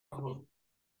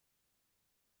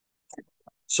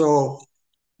So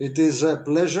it is a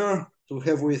pleasure to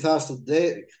have with us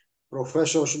today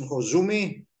Professor Shunsuke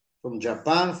Hozumi from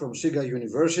Japan, from Shiga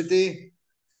University.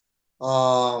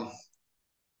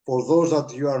 For those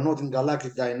that you are not in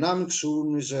galactic dynamics,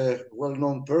 Shun is a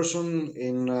well-known person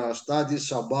in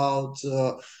studies about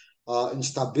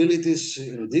instabilities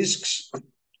in disks,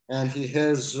 and he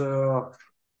has a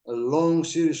long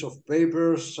series of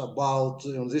papers about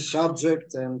on this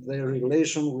subject and their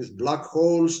relation with black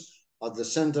holes at the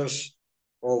centers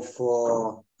of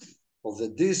the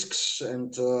disks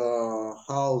and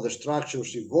how the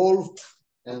structures evolve.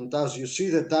 And as you see,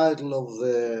 the title of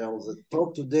the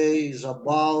talk today is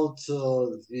about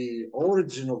the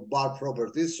origin of bar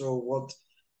properties. So what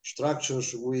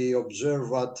structures we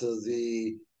observe at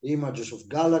the images of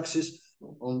galaxies,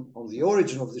 on the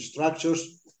origin of the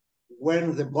structures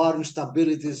when the bar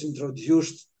instability is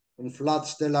introduced in flat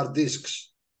stellar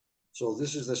disks. So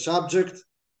this is the subject.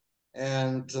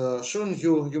 And soon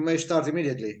you may start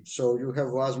immediately. So you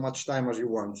have as much time as you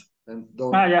want. And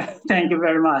don't. Yeah, thank you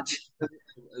very much.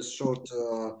 A short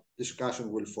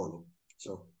discussion will follow.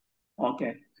 So.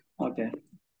 Okay.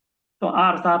 So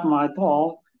I'll start my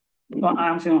talk. So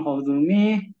I'm Shunsuke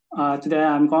Hozumi. Today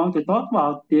I'm going to talk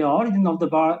about the origin of the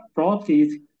bar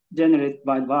properties generated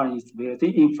by bar instability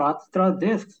in flat stellar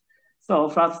disks. So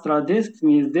flat stellar disks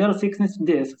means zero thickness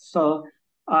disks. So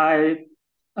I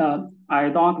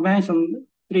don't mention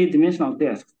three-dimensional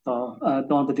disks. So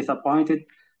don't be disappointed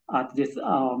at this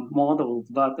model,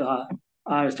 but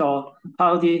I show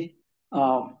how the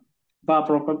bar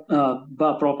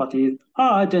properties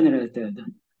are generated.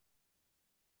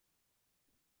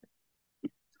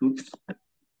 Oops.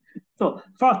 So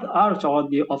first, I'll show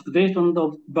the observations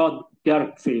of bird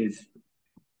galaxies.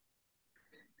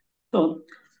 So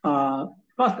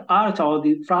first, I'll show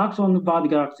the fraction of bird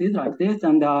galaxies like this,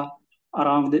 and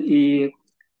around the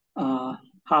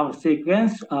half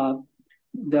sequence,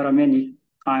 there are many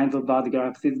kinds of bird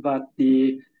galaxies, but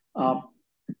the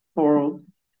for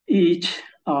each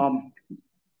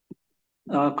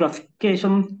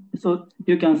classification, so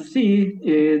you can see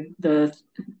the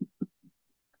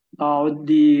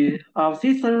our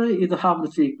sister is half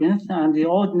the sequence, and the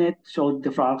ordinate shows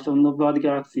the fraction of bird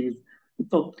galaxies.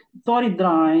 So solid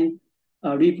line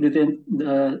represent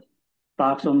the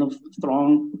fraction of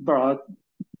strong bird,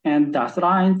 and dashed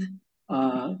lines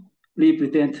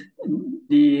represent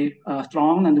the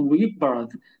strong and weak bird.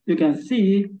 You can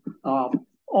see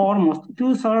almost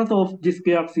 2/3 of these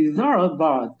galaxies are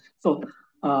birds. So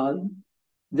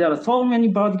there are so many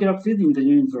bird galaxies in the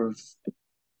universe.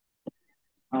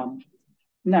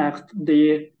 Next,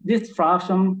 this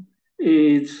fraction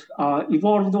is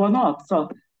evolved or not. So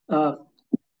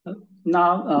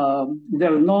now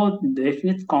there is no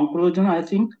definite conclusion, I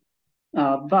think,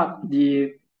 but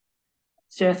the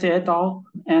Chess et al.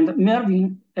 And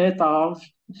Melvin et al.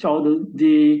 Showed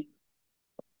the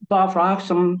bar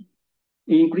fraction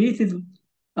increases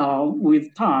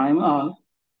with time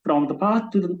from the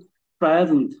past to the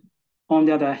present. On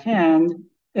the other hand,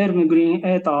 Elm Green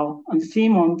et al. And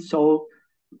Simon showed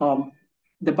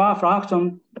the bar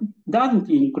fraction doesn't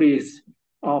increase,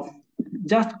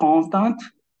 just constant.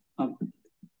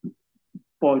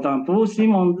 For example,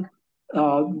 Simon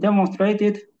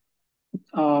demonstrated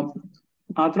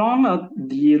as long as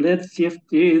the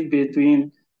redshift is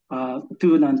between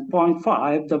 2 and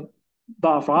 0.5, the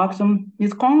bar fraction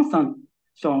is constant.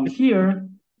 Shown here,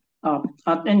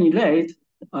 at any rate,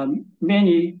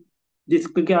 many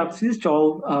disk galaxies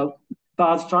show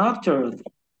bar structures.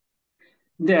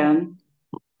 Then,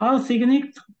 how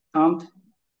significant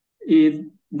is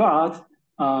bars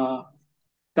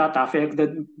that affect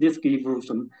the disk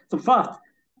evolution? So first,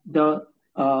 the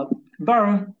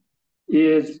bar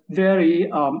is very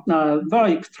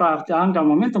extract angular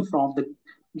momentum from the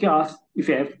gas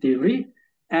effectively,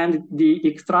 and the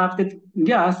extracted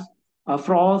gas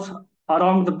flows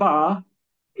along the bar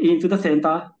into the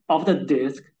center of the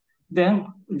disk. Then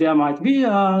there might be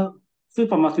a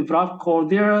supermassive black hole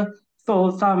there,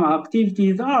 so some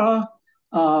activities are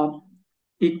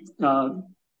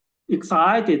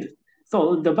excited.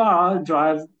 So the bar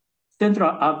drives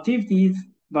central activities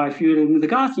by fueling the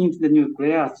gas into the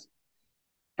nucleus.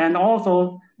 And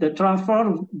also the transfer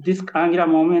of disk angular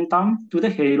momentum to the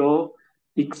halo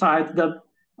excites the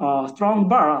strong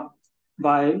bar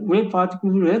by wave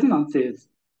particle resonances.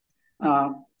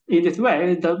 In this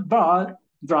way, the bar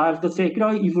drives the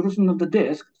secular evolution of the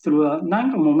disk through a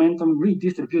angular momentum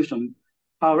redistribution.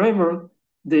 However,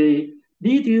 the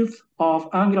details of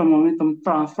angular momentum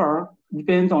transfer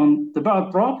depend on the bar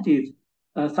properties,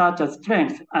 such as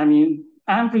strength,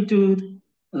 amplitude,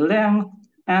 length,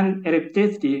 and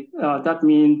ellipticity, that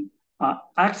means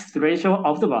axis ratio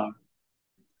of the bar.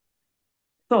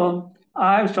 So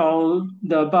I show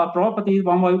the bar properties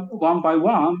one by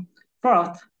one.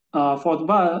 First, for the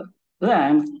bar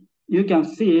length, you can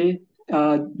see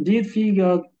these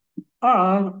figures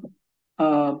are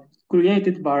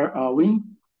created by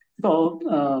Irwin. So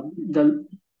the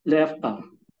left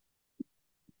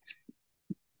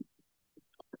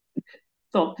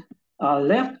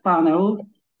left panel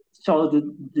shows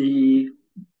the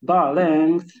bar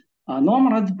length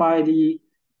normalized by the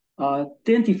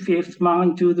 25th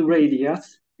magnitude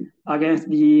radius against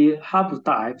the Hubble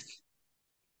types.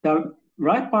 The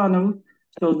right panel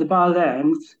shows the bar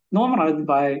length normalized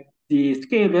by the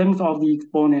scale length of the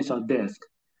exponential disk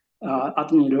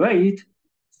at any rate.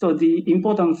 So the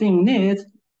important thing is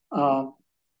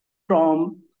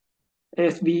from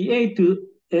SBA to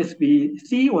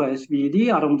SBC or SBD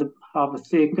along the Hubble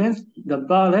sequence, the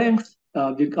bar length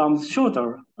becomes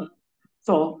shorter.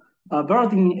 So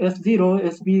birds in S0,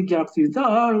 SB galaxies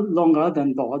are longer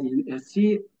than birds in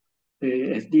SC,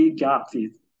 SD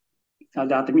galaxies.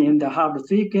 That means the Hubble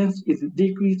sequence is a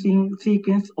decreasing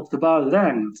sequence of the bar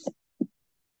length.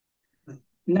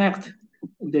 Next,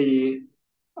 the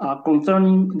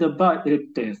concerning the bar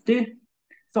ellipticity.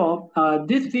 So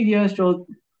this figure shows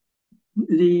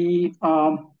the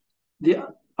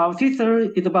our sister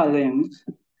is the bar length.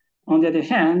 On the other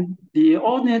hand, the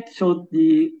ordinate shows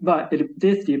the bar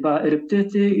ellipticity. Bar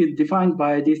ellipticity is defined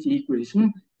by this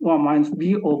equation, 1 minus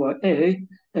b over a.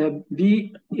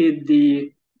 B is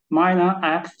the minor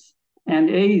axis, and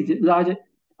a is the large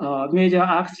major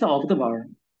axis of the bar.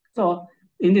 So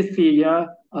in this figure,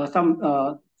 some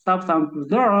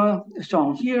subsamples are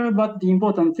shown here, but the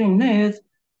important thing is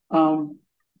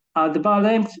the bar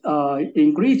length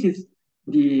increases,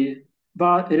 the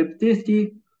bar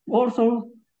ellipticity also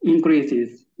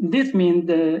increases. This means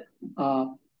the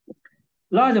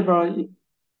larger bar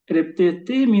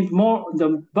ellipticity means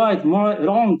the bar is more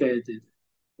elongated.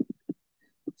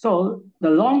 So the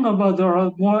longer bars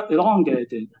are more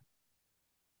elongated.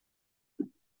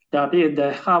 That is,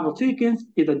 the Hubble sequence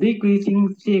is a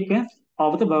decreasing sequence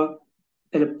of the bar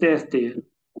ellipticity.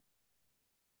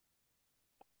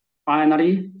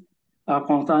 Finally,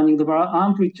 concerning the bar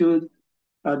amplitude,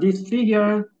 this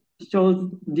figure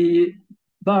shows the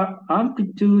bar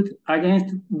amplitude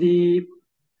against the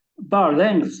bar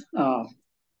length,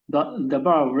 the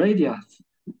bar radius.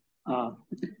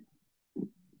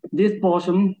 This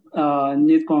portion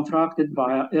is constructed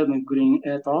by Elmer Green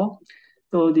et al.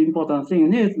 So the important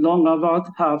thing is longer bars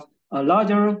have a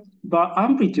larger bar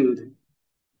amplitude.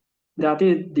 That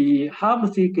is, the Hubble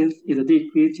sequence is a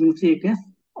decreasing sequence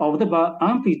of the bar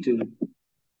amplitude.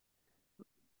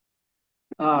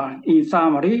 In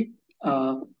summary,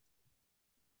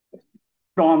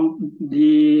 from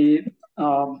the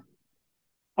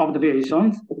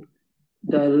observations,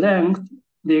 the length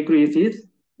decreases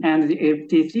and the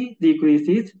ellipticity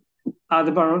decreases as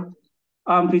the bar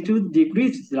amplitude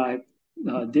decreases like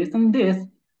this and this,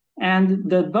 and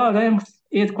the bar length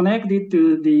is connected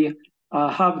to the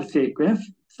Hubble sequence.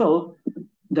 So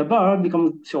the bar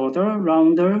becomes shorter,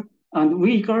 rounder, and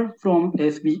weaker from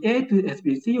SBA to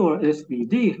SBC or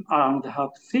SBD along the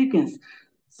Hubble sequence.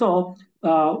 So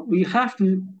we have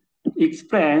to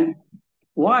explain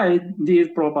why these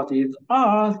properties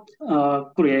are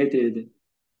created.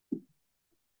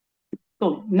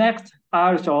 So next,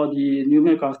 I'll show the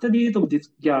numerical studies of these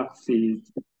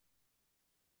galaxies.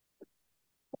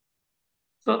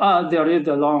 So there is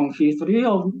a long history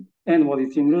of n-body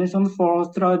simulations for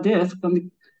stellar disks and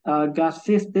gas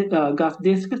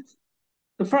disks.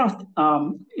 The first,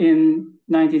 in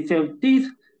 1970s,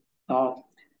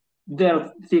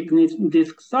 their thickness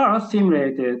disks are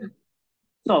simulated.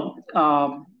 So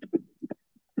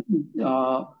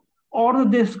all the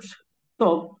disks.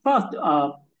 So first,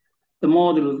 the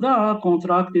modules are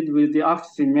constructed with the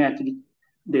axisymmetric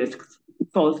disks.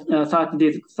 So such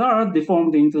disks are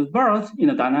deformed into bars in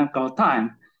a dynamical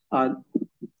time.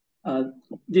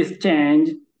 This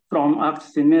change from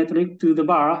axisymmetric to the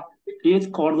bar is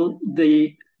called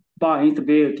the bar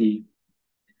instability.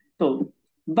 So,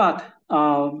 but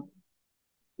at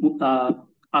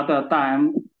the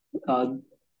time,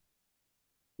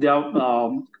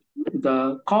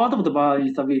 the cause of the bar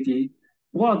instability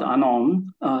was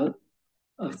unknown,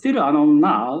 still unknown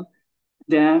now.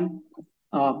 Then,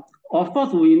 of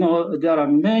course, we know there are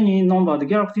many numbered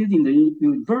galaxies in the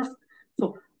universe.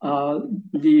 So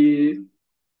the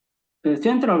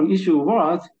central issue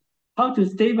was how to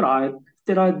stabilize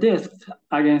stellar disks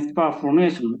against bar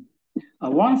formation.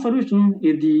 One solution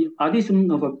is the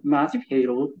addition of a massive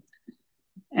halo.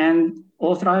 And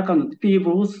Ostrakan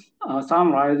peoples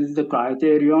summarize the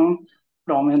criterion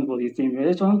from n-body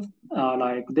simulations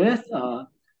like this.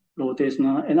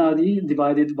 Rotational energy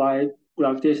divided by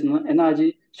gravitational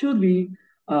energy should be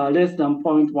less than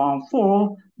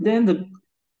 0.14, then the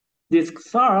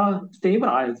disks are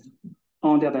stabilized.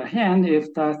 On the other hand,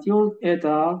 if Tasio et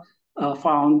al.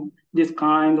 Found this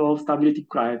kind of stability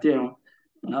criterion,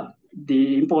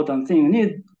 the important thing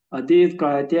is these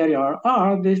criteria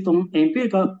are based on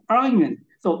empirical argument.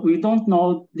 So we don't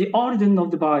know the origin of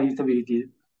the bar instability.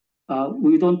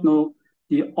 We don't know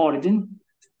the origin.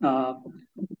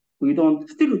 We don't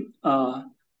still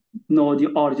know the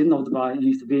origin of the bar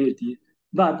instability,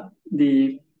 but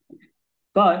the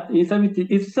bar instability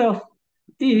itself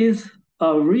is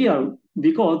real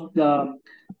because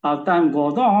as time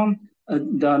goes on,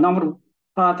 the number of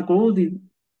particles is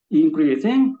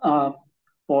increasing.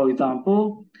 For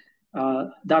example,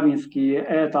 Davinsky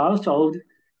et al. Showed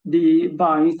the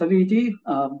bar instability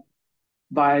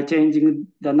by changing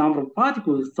the number of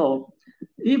particles. So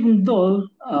even though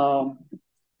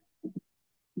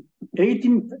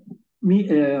 18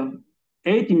 million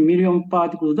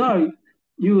particles are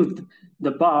used,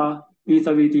 the bar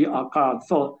instability occurs.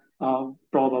 So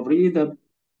probably the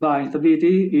bar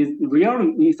instability is real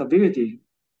instability.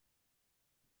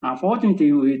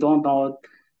 Unfortunately, we don't know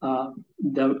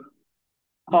the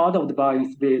cause of the bar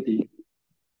instability.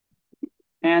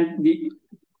 And the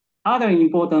other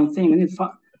important thing is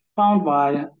found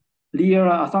by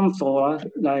real assumptions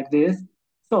like this.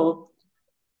 So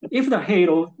if the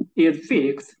halo is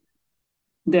fixed,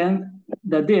 then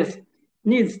the disk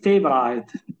needs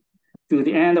stabilized to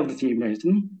the end of the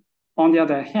simulation. On the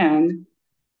other hand,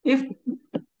 if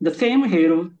the same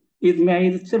halo is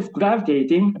made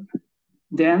self-gravitating,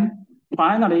 then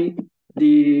finally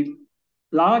the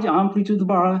large amplitude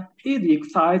bar is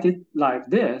excited like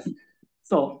this.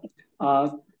 So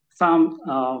some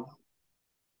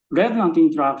resonant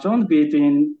interaction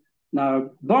between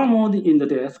the bar mode in the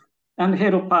disk and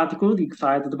halo particles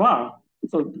excite the bar.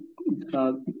 So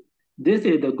this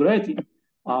is a great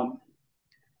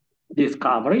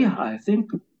discovery, I think.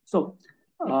 So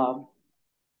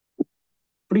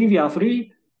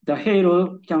previously, the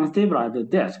halo can stabilize the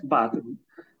disk, but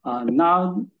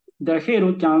now the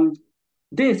halo can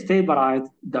destabilize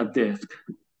the disk.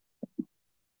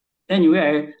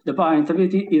 Anyway, the bar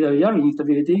instability is a real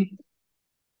instability.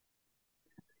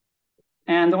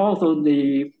 And also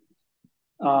these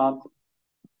are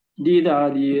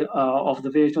the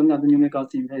observation and numerical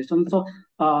simulation. So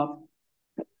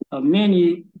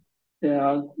many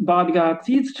bar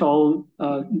galaxies show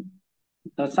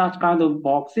such kind of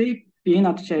boxy,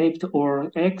 peanut-shaped or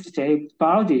egg-shaped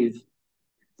bulges.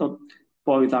 So,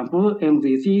 for example,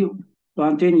 MZC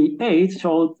 128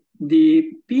 shows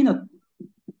the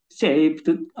peanut-shaped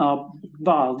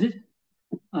bulge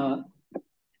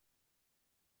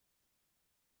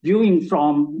viewing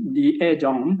from the edge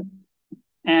on,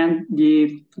 and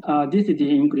this is the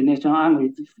inclination angle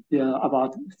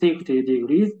about 60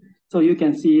 degrees. So you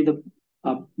can see the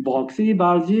boxy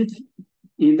bulges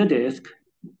in the disk,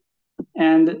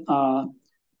 and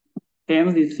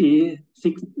MZC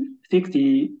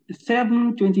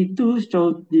 6722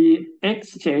 shows the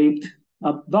X-shaped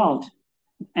bulge,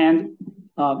 and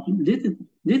this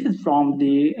is from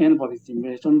the n-body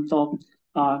simulation. So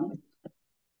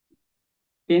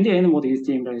in the n-body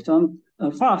simulation,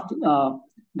 first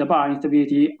the bar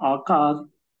instability occurs,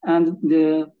 and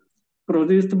the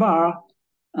produced bar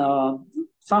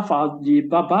suffers the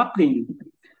buckling.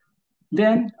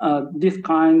 Then this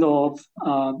kind of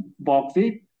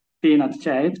boxy,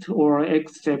 peanut-shaped or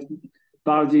X-shaped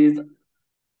bulges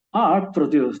are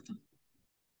produced.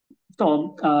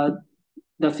 So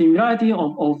the similarity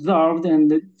of observed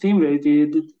and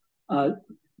simulated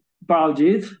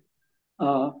bulges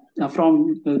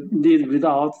from these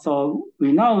results, so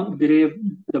we now believe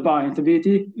the bar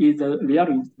instability is a real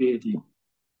instability.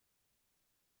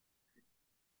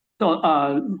 So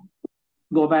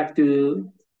go back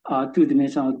to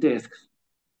two-dimensional disks.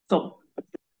 So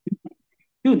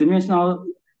two-dimensional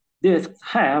disks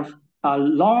have a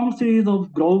long series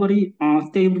of globally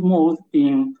unstable modes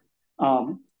in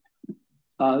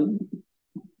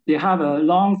they have a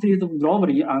long series of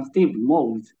globally unstable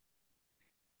modes.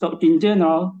 So in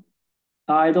general,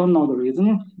 I don't know the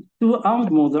reason,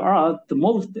 two-armed modes are the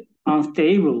most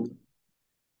unstable.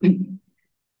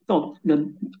 So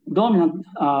the dominant,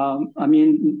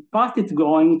 fastest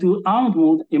growing two-armed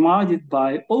mode emerges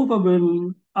by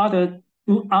overwhelming other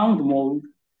two-armed mode,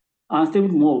 unstable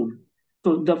mode.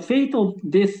 So the fate of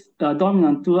this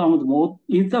dominant two-armed mode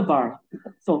is the bar.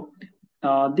 So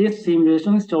this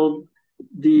simulation shows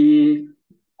the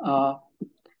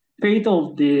fate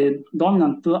of the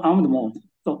dominant two-armed mode.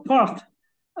 So first,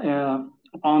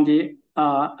 on the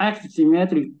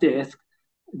axisymmetric disk,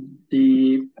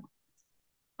 the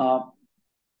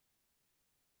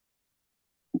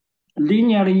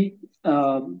linearly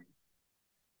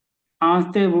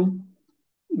unstable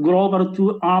global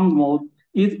two-armed mode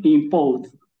is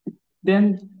imposed.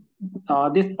 Then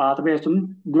this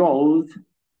perturbation grows,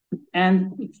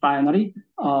 and finally,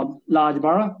 large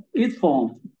bar is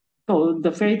formed. So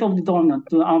the fate of the dominant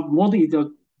two-armed mode is a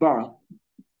bar.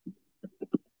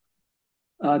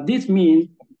 This means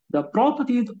the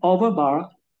properties of a bar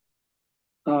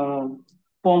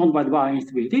formed by the bar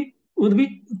instability would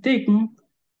be taken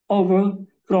over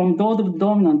from those of the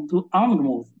dominant two-armed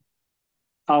modes.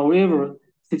 However,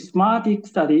 systematic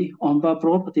study on bar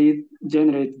properties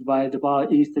generated by the bar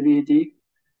instability,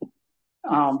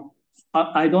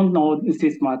 I don't know the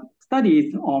systematic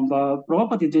studies on bar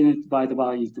properties generated by the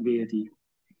bar instability.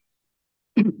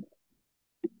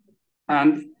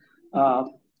 And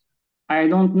I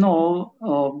don't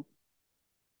know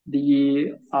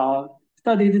the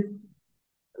studies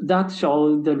that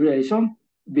show the relation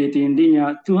between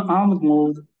linear two-armed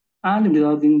mode and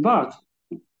resulting bars.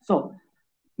 So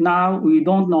now we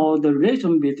don't know the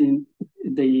relation between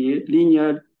the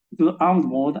linear two-armed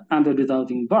mode and the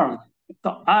resulting bars.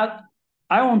 So I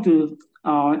want to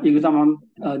examine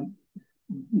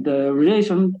the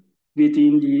relation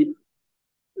between the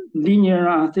linear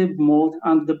unstable mode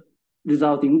and the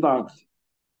resulting bars.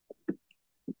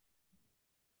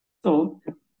 So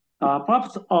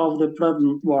purpose of the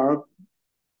present work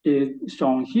is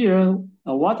shown here.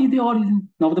 What is the origin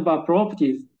of the bar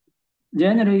properties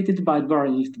generated by bar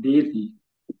instability?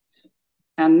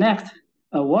 And next,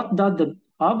 what does the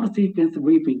Hubble sequence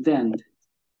represent?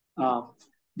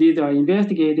 These are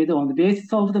investigated on the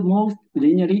basis of the most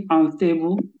linearly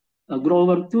unstable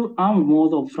global two-armed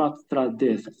mode of flat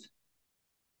disks.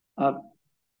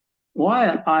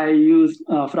 Why I use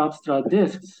flat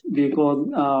disks? Because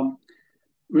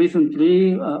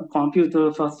recently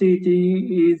computer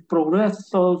facility is progressed,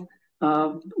 so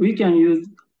we can use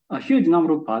a huge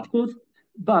number of particles,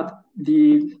 but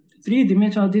the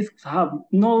three-dimensional disks have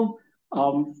no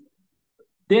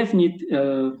definite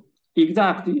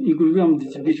exact equilibrium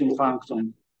distribution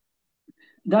function.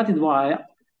 That is why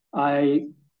I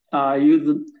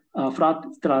use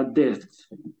flat disks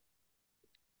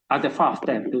as a first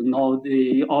step to know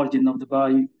the origin of the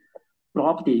bar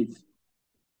properties.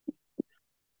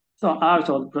 So I'll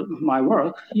show my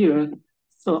work here.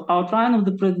 So outline of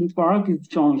the present work is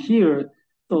shown here.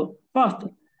 So first,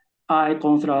 I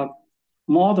construct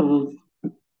models,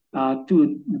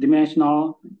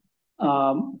 two-dimensional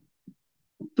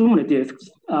Toomre disks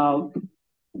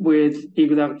with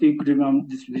exact equilibrium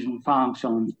distribution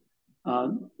functions.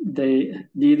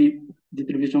 The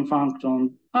distribution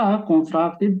functions are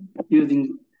constructed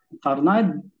using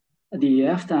Carnide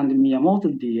DFs and Miyamoto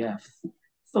DFs.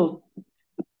 So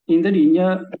in the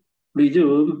linear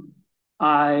regime,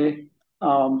 I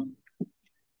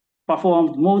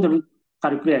performed model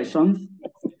calculations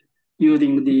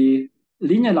using the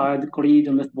linearized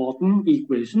collisionless bottom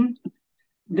equation.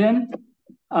 Then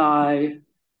I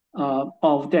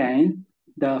obtain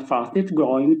the fastest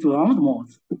growing two-armed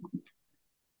modes.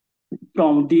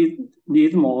 From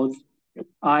these modes,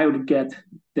 I would get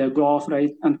the growth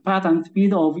rate and pattern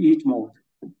speed of each mode.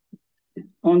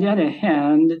 On the other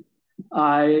hand,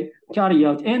 I carry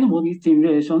out n-body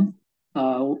simulation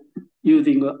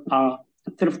using a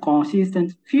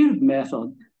self-consistent field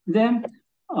method. Then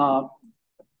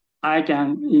I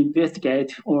can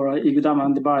investigate or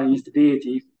examine the bar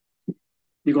instability,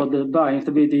 because the bar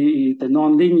instability is a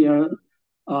nonlinear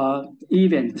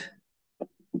event.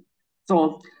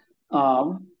 So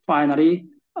finally,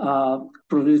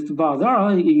 produced bars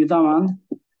are examined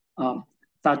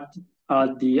such as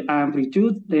the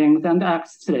amplitude, length, and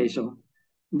acceleration.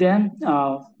 Then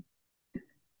the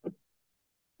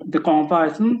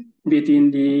comparison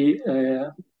between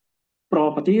the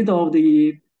properties of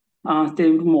the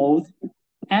unstable mode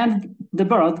and the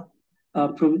bars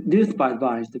produced by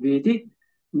bar instability.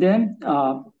 Then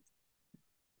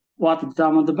what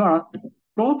some of the bar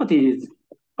properties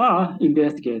are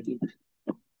investigated.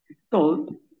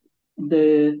 So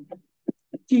the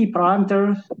key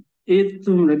parameter is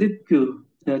Toomre Q,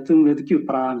 the Toomre Q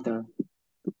parameter.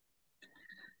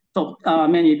 So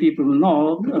many people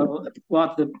know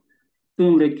what the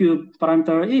Toomre Q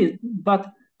parameter is,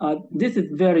 but this is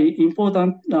very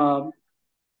important to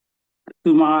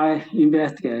my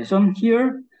investigation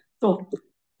here. So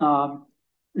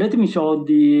let me show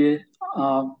the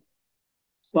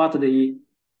what the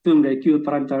Toomre Q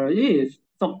parameter is.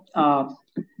 So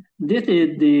this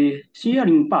is the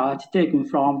shearing part taken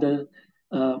from the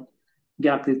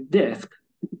galactic disk.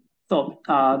 So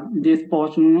this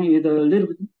portion is a little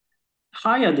bit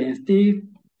higher density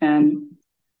and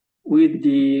with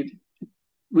the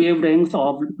wavelength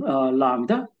of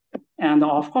lambda. And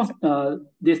of course,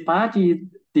 this part is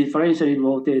differentially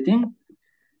rotating.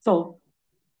 So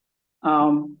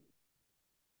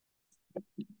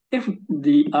if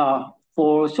the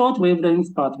for short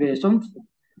wavelength perturbations,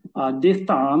 this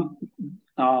term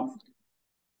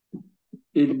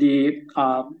is the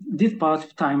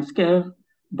dispersed time scale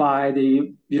by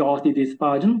the velocity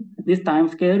dispersion. This time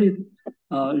scale is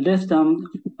less than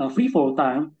free fall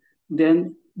time.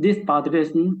 Then this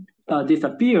perturbation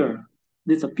disappears.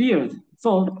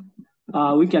 So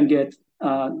we can get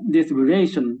this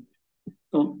relation.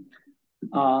 So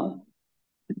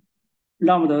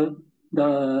lambda,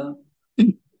 the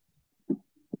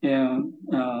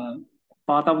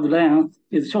part of the length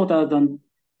is shorter than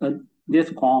this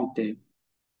quantity.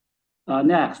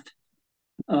 Next,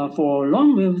 for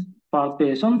long wave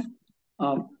perturbations,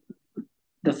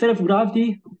 the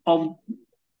self-gravity of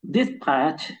this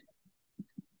patch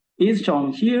is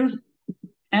shown here,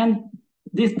 and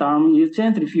this term is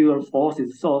centrifugal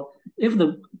forces. So if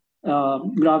the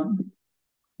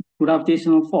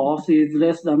gravitational force is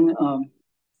less than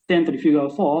centrifugal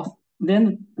force,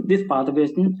 then this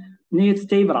perturbation needs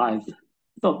stabilized.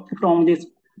 So from this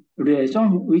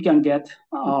relation, we can get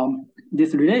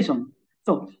this relation.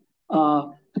 So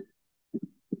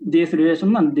this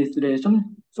relation and this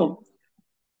relation. So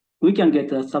we can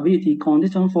get a stability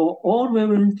condition for all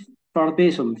wavelength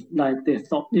perturbations like this.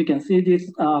 So you can see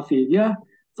this figure.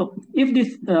 So if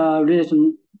this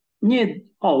relation needs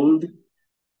hold,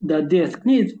 the disk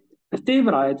needs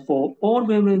stabilized for all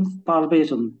wavelength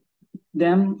perturbations.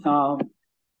 Then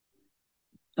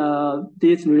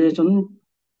this relation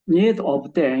needs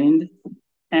obtained,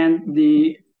 and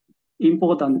the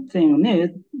important thing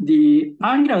is the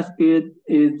angular speed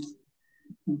is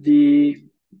the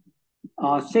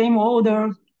same order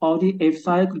of the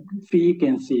F-cycle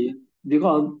frequency,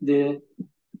 because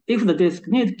if the disk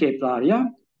needs Kepler area,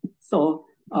 so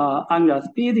angular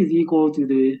speed is equal to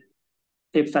the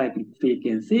F-cycle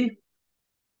frequency.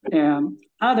 And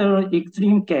other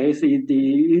extreme case is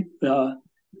the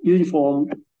uniform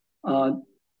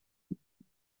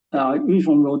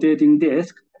rotating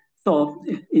disk. So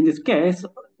in this case,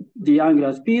 the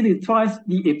angular speed is twice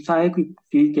the F-cycle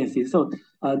frequency. So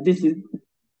this is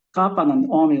kappa and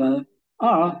omega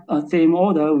are same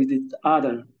order with each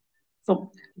other.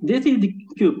 So this is the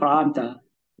Q parameter.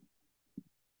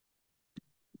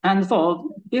 And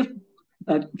so if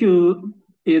Q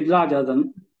is larger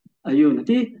than a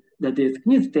unity, the disk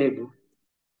is stable.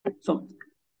 So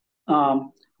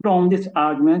from this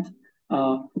argument,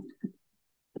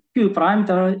 Q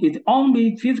parameter is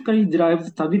only physically derived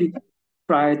stability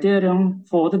criterion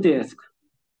for the disk.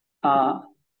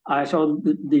 I showed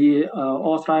the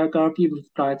Ostraker People's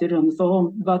criterion and so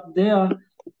on, but they are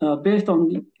based on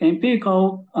the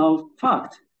empirical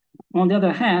fact. On the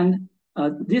other hand,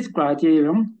 this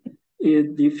criterion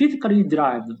is the physically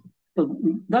derived. So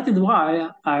that is why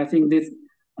I think this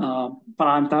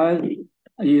parameter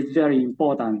is very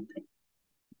important.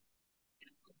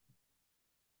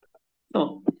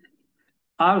 So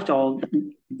I'll show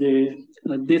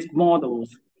these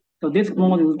models. So these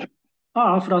models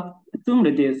are flat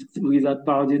Toomre disks with a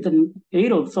Barditan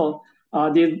arrow. So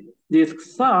these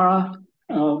disks are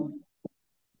do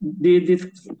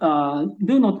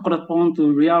not correspond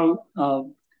to real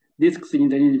disks in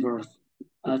the universe.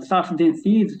 Surface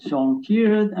density is shown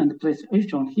here and pressure is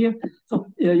shown here. So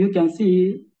you can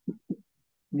see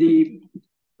the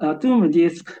Toomre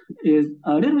disk is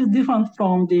a little bit different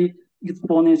from the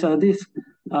exponential disk.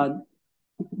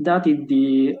 That is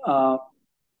the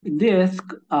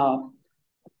disk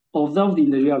observed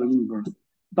in the real universe.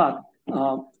 But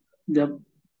the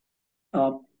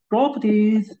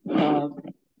properties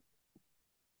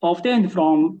obtained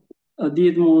from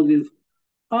these models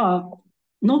are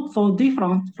not so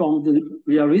different from the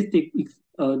realistic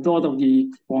dot of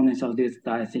the exponential disk,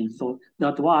 I think. So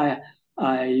that's why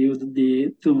I use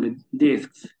the Toomre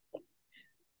disks.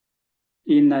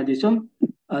 In addition,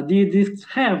 these disks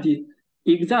have the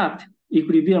exact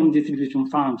equilibrium distribution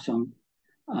function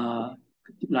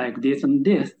like this and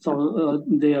this. So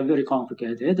they are very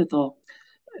complicated. So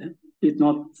it's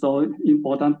not so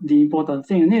important. The important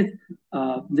thing is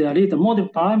there is a model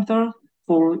parameter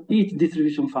for each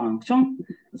distribution function.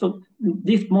 So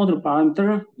this model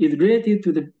parameter is related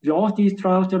to the velocity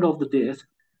structure of the disk.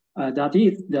 That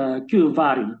is the Q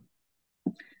value.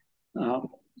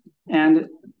 And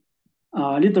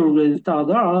little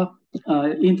results are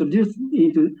introduced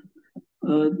into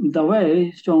the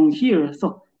way shown here.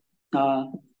 So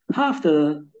half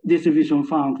the distribution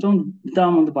function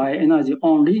determined by energy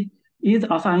only is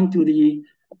assigned to the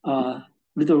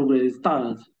retrograde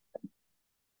stars.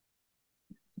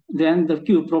 Then the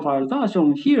Q profiles are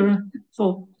shown here.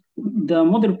 So the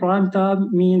model parameter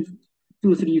means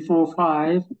 2, 3, 4,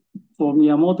 5 for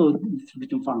Miyamoto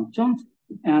distribution functions,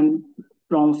 and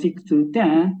from 6 to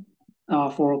 10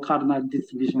 for cardinal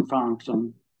distribution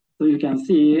function. So you can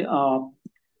see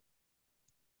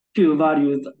Q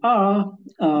values are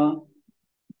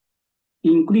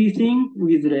increasing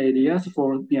with radius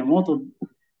for Miyamoto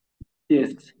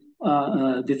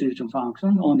distribution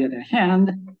function. On the other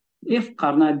hand, if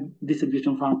cardinal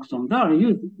distribution functions are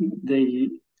used, the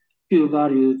Q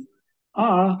values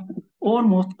are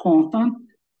almost constant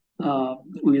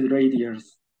with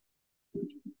radius.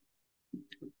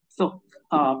 So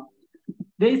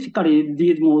basically,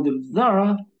 these models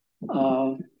are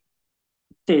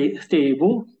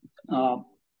stable.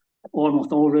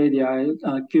 Almost all radii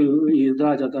Q is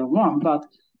larger than 1, but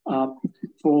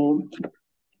for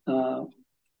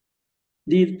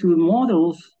these two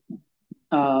models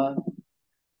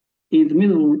in the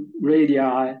middle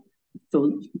radii,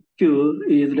 so Q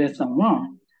is less than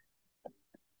 1.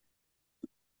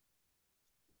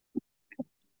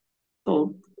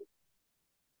 So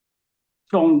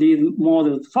from these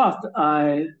models, first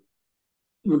I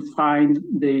would find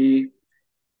the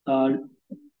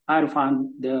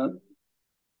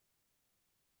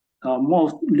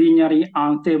most linearly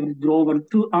unstable global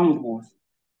 2 models.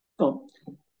 So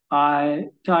I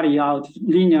carry out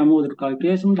linear model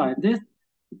calculation like this.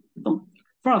 So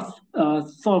first,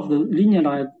 solve the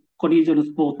linearized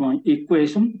collision-Boltzmann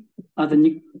equation as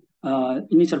an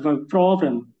initial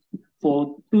problem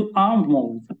for 2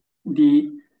 modes. The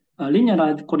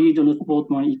linearized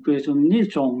collision-Boltzmann equation is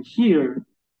shown here.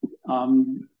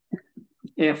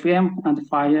 Fm and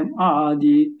phi m are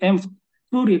the m's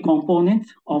Fourier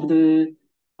components of the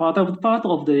part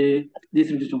of the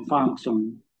distribution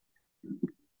function.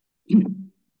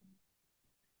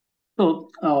 So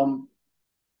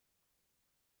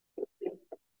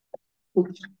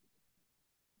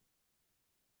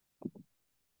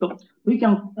so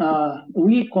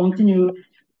we continue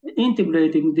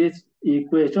integrating this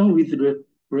equation with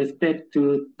respect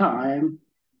to time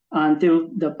until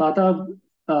the pattern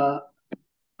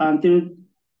until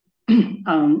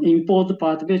impulse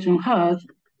perturbation has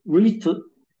reached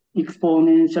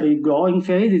exponentially growing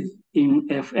phases in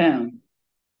Fm.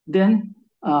 Then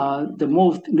the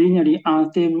most linearly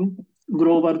unstable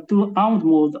global 2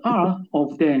 modes are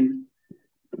obtained.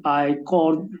 I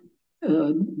called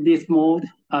this mode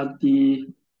as the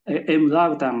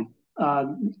M-Lagtan.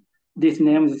 This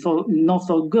name is not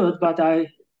so good, but I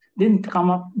didn't come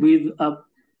up with a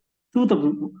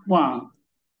suitable one.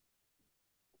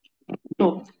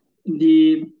 So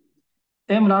the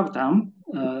M-Lagtan,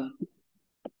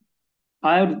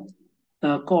 I would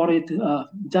call it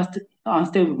just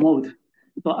unstable mode.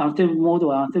 So unstable mode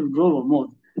or unstable global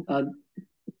mode.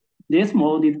 This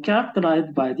mode is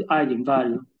characterized by the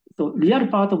eigenvalue. So real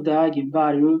part of the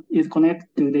eigenvalue is connected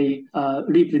to the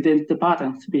represent the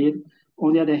pattern speed.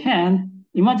 On the other hand,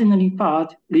 imaginary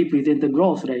part represents the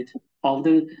growth rate of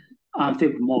the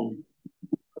unstable mode.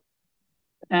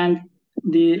 And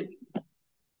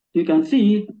you can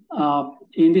see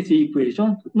in this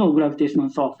equation, no gravitational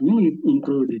softening is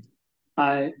included.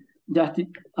 I just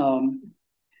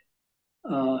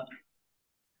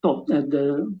so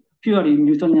the purely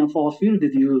Newtonian force field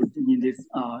is used in this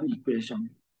equation.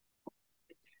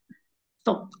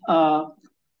 So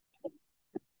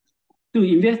to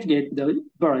investigate the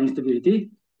Barrow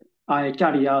instability, I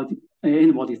carry out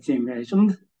n-body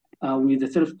simulations with the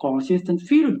self-consistent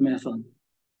field method.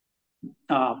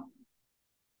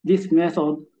 This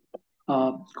method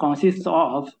consists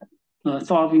of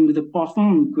solving the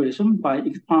Poisson equation by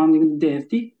expanding the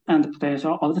density and the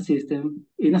potential of the system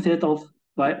in a set of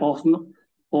by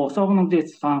orthogonal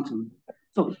basis functions.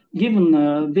 So given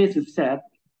a basis set,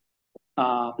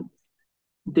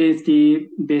 density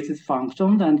basis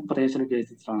functions and potential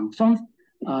basis functions,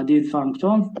 these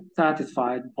functions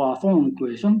satisfy the Poisson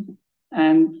equation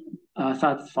and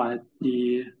satisfy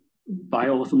the by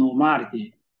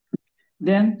orthonormality.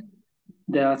 Then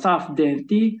the surface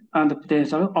density and the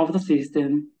potential of the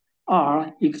system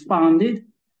are expanded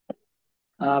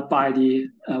by the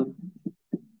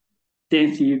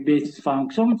density basis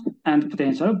functions and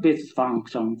potential basis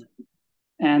functions.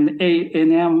 And A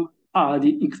and M are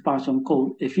the expansion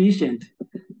coefficient.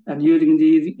 And using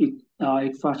these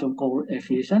expansion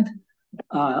coefficient,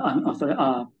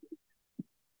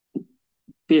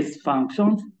 basis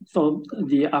functions. So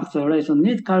the acceleration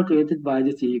is calculated by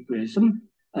this equation.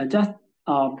 Just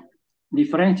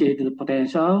differentiate the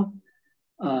potential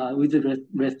with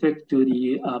respect to the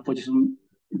position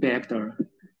vector.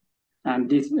 And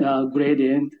this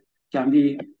gradient can be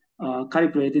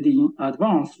calculated in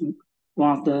advance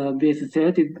once the basis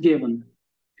set is given.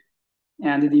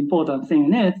 And the important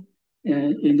thing is,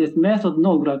 in this method,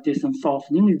 no gravitation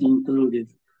softening is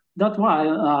included. That's why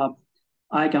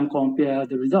I can compare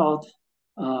the results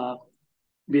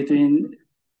between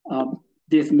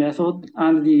this method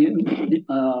and the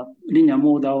linear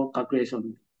model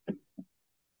calculation.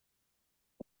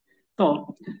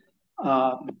 So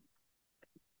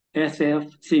SF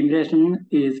simulation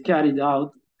is carried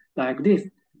out like this.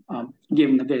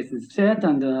 Given the basis set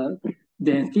and the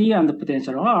density and the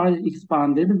potential are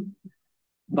expanded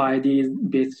by these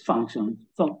basis functions.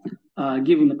 So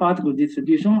given the particle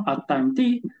distribution at time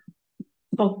t,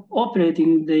 so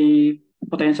operating the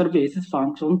potential basis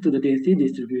function to the density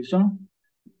distribution,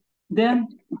 then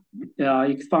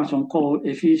expansion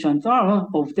coefficients are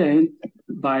obtained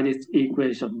by this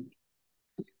equation.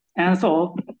 And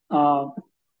so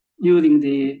using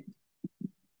the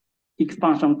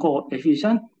expansion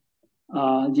coefficient,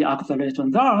 the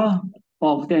accelerations are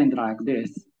obtained like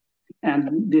this.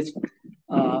 And this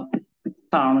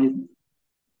term is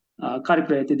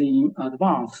calculated in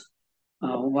advance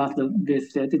once the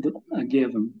base set is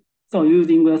given. So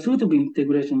using a suitable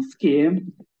integration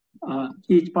scheme,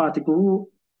 each particle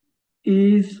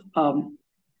is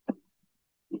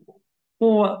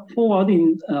forward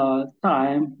in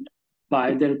time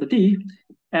by delta t,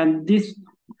 and this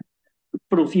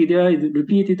procedure is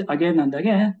repeated again and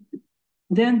again.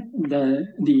 Then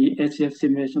the HF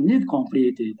simulation is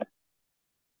completed.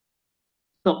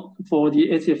 So for the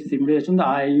HF simulation,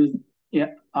 I use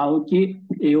Aoki,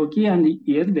 and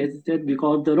ES basis set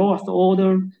because the lowest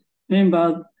order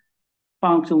member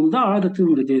functions are the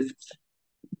Toomre disks.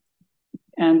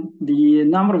 And the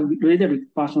number of radial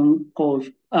expansion terms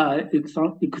are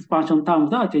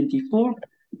 24.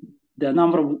 The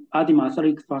number of adimensional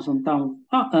expansion terms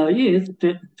is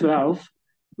 12,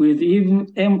 with even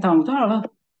m terms are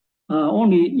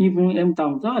only even m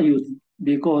terms are used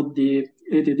because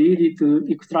it is easy to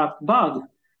extract bars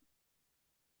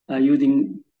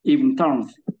using even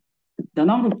terms. The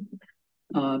number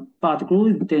of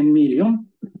particles is 10 million,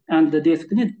 and the disk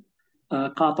is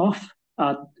cut off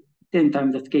at 10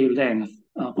 times the scale length.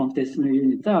 Computational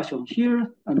units are shown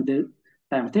here, and the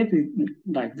time step is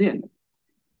like this.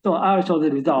 So I'll show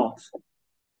the results.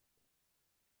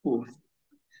 Oh,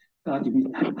 30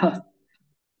 minutes.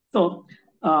 So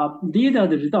these are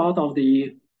the results of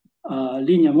the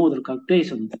linear model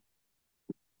calculations.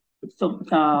 So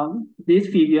this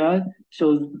figure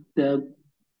shows the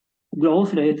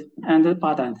growth rate and the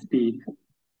pattern speed.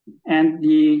 And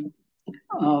the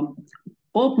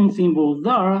open symbols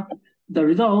are the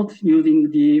results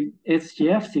using the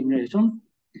SGF simulation.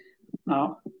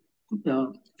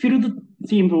 The filled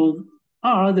symbols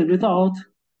are the result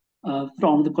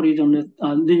from the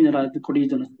linearized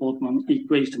collisionless Boltzmann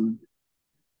equation.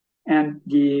 And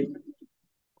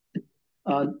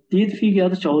these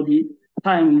figures show the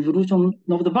time evolution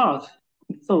of the bars.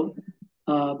 So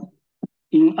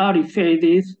in early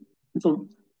phases, so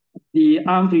the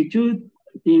amplitude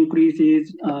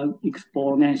increases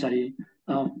exponentially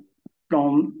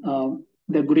from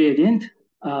the gradient.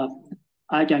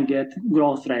 I can get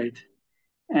growth rate,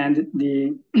 and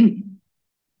the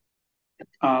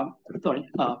bar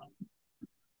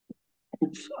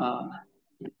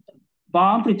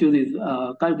amplitude is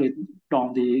calculated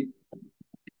from the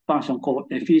function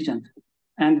coefficient,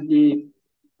 and the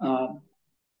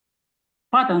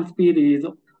pattern speed is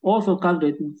also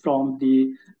calculated from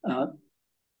the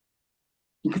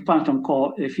expansion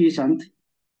coefficient.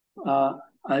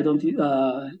 I don't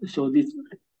show this,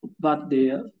 but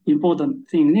the important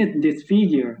thing is this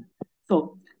figure.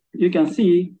 So you can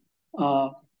see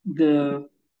the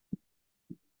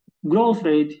growth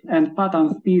rate and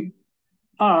pattern speed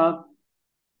are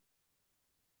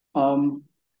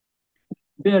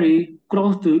very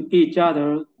close to each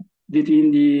other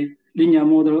between the linear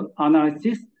model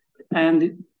analysis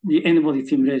and the n-body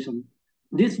simulation.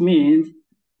 This means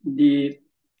the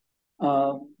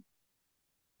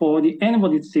for the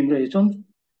n-body simulation,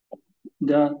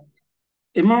 the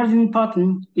emerging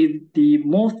pattern is the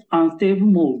most unstable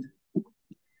mode.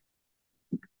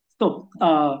 So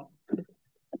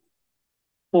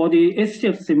for the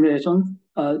SGF simulation,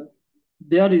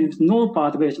 there is no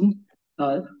perturbation.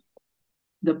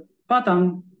 The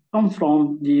pattern comes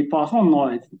from the Poisson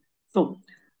noise. So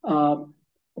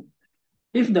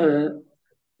if the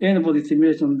n-body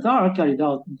simulations are carried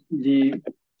out, the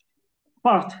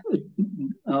first,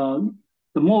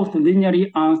 the most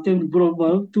linearly unstable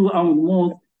global two-armed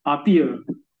modes appear.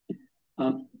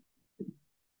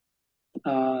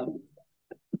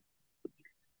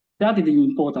 That is the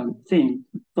important thing.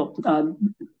 So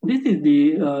this is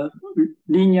the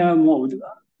linear mode.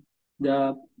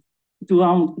 The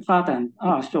two-armed patterns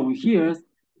are shown here,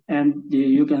 and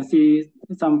you can see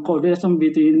some correlation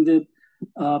between the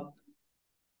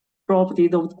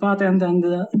properties of the pattern and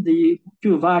the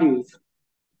Q values.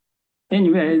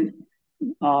 Anyway,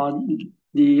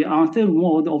 the unstable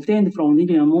mode obtained from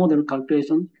linear model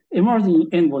calculation emerged in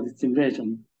n-body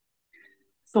simulation.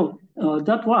 So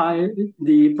that's why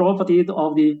the properties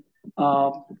of the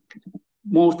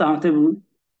most unstable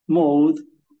modes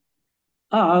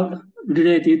are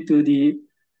related to the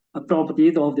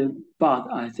properties of the path,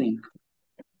 I think.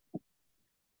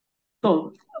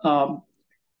 So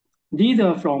these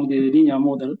are from the linear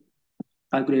model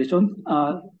calculation.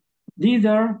 These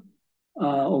are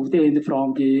obtained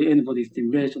from the n-body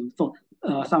simulation. So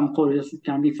some correlations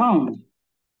can be found.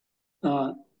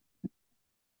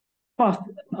 First,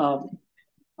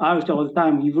 I will show the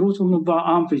time evolution of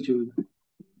amplitude.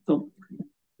 So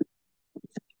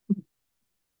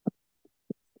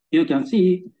you can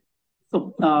see,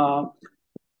 so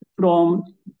from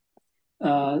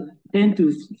 10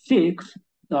 to 6,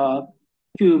 the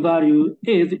Q value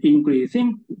is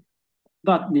increasing,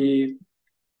 but the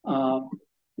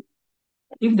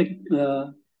if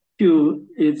the Q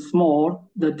is small,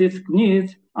 the disk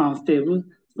needs unstable,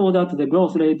 so that the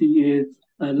growth rate is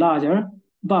larger.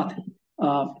 But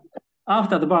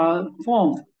after the bar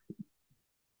forms,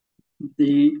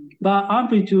 the bar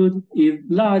amplitude is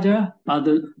larger and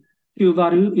the Q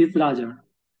value is larger.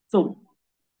 So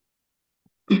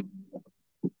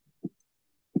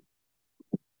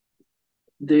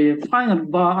the final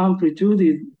bar amplitude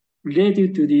is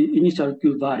related to the initial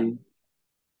Q value.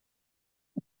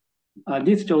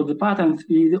 This shows the pattern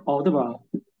speed of the bar.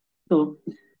 So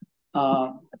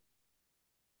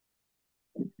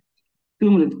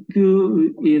Toomre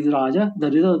Q is larger, the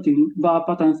resulting bar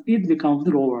pattern speed becomes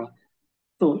lower.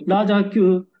 So larger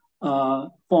Q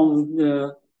forms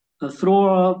the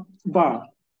slower bar.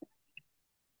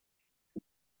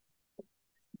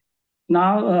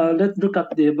 Now let's look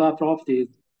at the bar properties.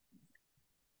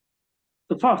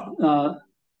 The first,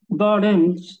 bar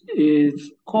length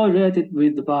is correlated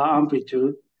with the bar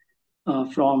amplitude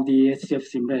from the SCF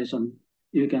simulation.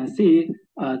 You can see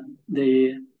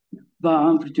the bar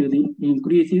amplitude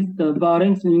increases, the bar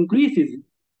length increases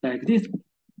like this.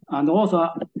 And also,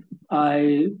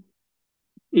 I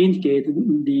indicate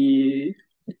the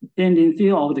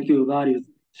tendency of the Q values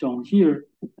shown here.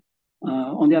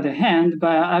 On the other hand,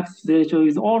 bar axis ratio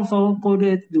is also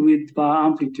correlated with bar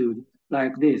amplitude,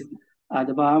 like this.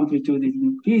 The bar amplitude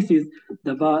increases,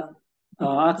 the bar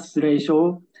axis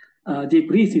ratio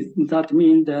decreases. That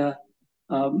means the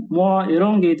more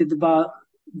elongated bars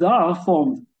are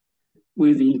formed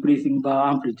with increasing bar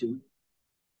amplitude.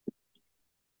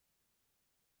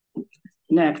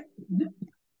 Next,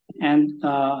 and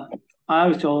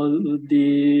I'll show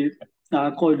the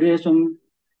correlation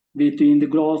between the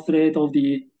growth rate of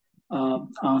the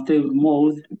unstable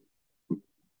modes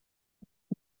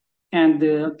and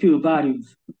the Q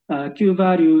values. Q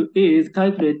value is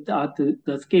calculated at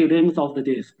the scale length of the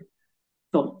disk.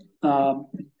 So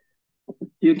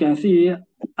you can see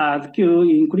as Q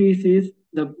increases,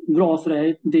 the growth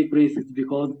rate decreases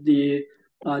because the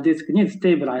disk needs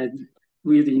stabilized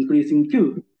with increasing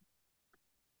Q.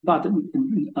 But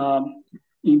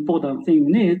important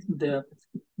thing is the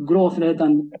growth rate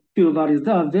and Q values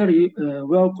are very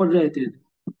well correlated.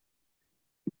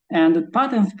 And the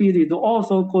pattern speed is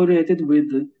also correlated with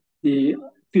the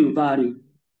Q value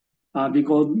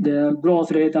because the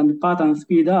growth rate and pattern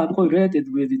speed are correlated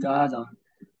with each other.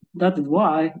 That is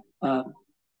why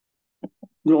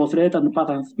growth rate and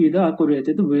pattern speed are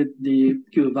correlated with the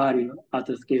Q value at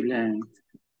the scale length.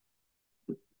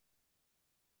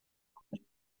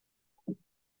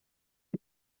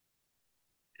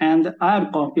 And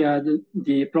I've compared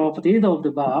the properties of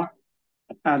the bar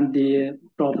and the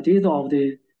properties of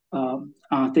the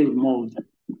unstable mode.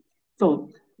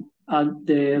 So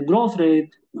the growth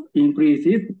rate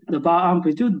increases, the bar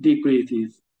amplitude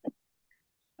decreases.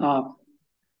 I'll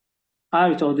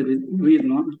show the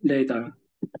reason later.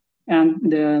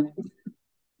 And the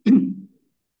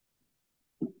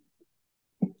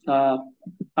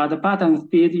the pattern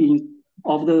speed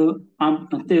of the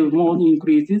unstable mode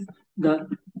increases, the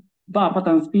bar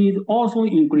pattern speed also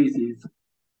increases.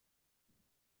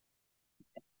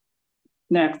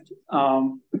 Next,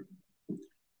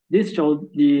 this shows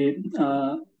the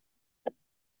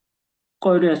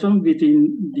correlation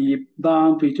between the bar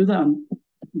amplitude and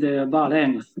the bar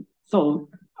length. So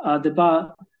the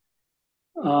bar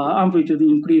amplitude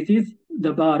increases,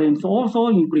 the bar length also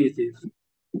increases.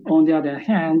 On the other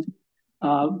hand,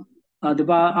 the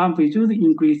bar amplitude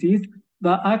increases,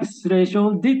 but axis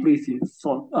ratio decreases.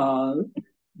 So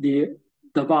the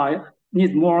bar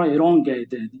is more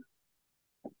elongated.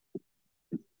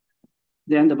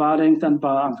 Then the bar length and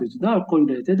bar amplitude are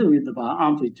correlated with the bar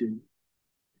amplitude.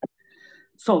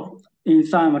 So in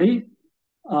summary,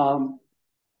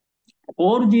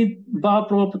 all these bar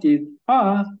properties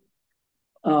are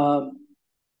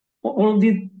all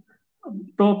these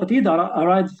properties are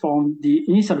arise from the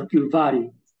initial Q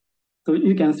value. So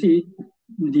you can see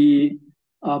the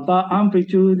bar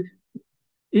amplitude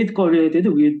is correlated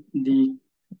with the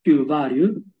Q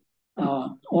value.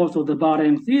 Also, the bar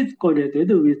length is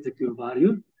correlated with the Q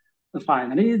value.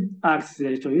 Finally, axis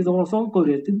ratio is also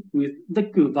correlated with the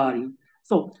Q value.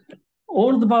 So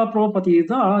all the bar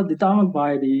properties are determined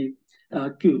by the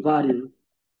Q value.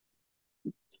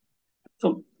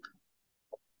 So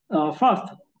first,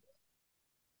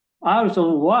 I'll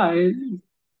show why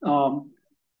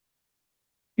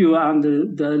Q and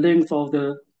the length of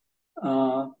the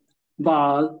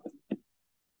bar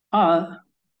are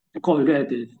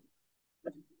correlated.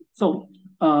 So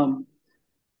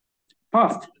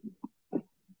first,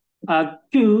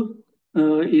 Q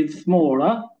is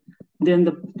smaller, then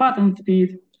the pattern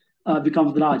speed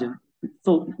becomes larger.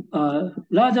 So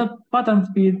larger pattern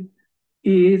speed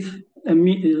is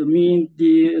mean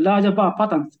the larger bar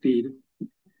pattern speed,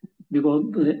 because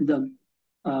the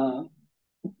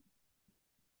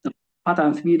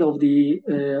pattern speed of the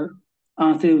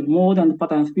unstable mode and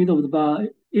pattern speed of the bar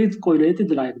is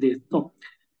correlated like this. So,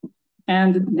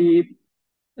 and the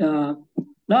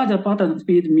larger pattern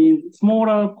speed means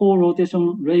smaller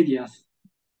co-rotation radius.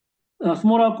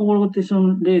 Smaller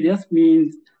co-rotation radius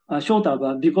means shorter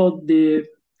bar, because the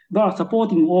bar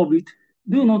supporting orbit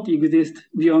do not exist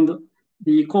beyond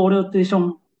the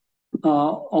co-rotation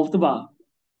of the bar.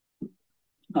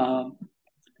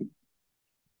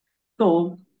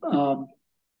 So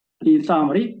in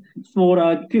summary,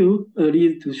 smaller Q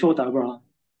leads to shorter bar.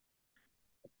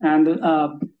 And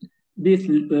this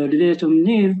relation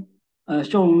is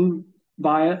shown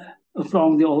by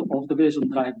from the observation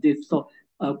like this. So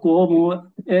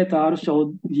Cuomo et al.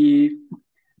 Showed the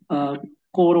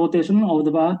co-rotation of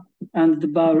the bar and the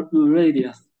bar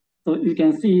radius. So you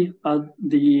can see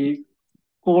the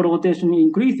co-rotation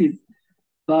increases,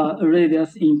 bar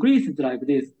radius increases like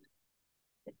this.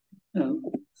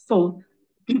 So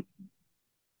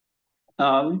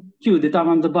Q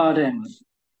determines the bar length.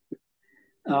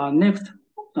 Next,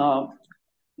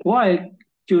 why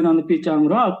Q and pitch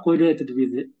angle are correlated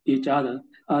with each other.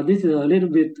 This is a little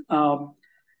bit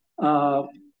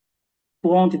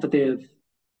quantitative,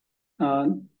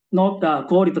 not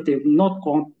qualitative, not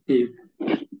quantitative.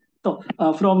 So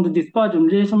from the dispersion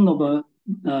relation of a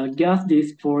gas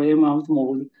disk for M-out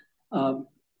mode,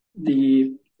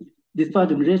 the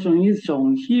dispersion relation is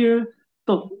shown here.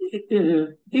 So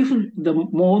if the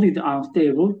mode is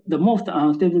unstable, the most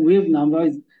unstable wave number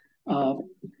is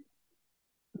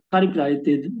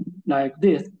calculated like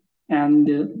this, and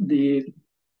the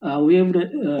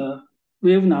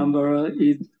wave number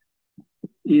is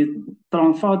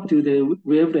transferred to the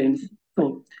wavelength.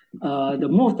 So the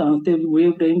most unstable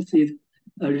wavelength is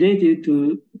related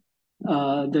to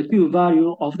the Q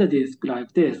value of the disk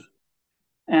like this,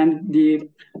 and the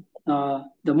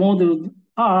models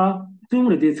are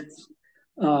Toomre disks,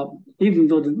 even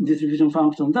though the distribution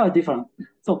functions are different.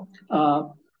 So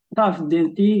surface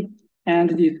density and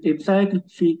the epicyclic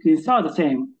frequency are the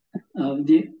same.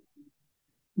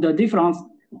 The difference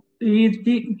is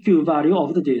the Q value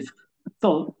of the disk.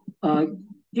 So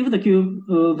if the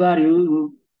Q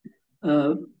value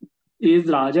is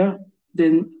larger,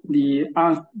 then the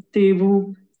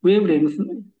unstable wavelength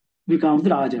becomes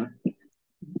larger.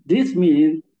 This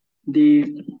means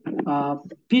the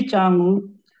pitch angle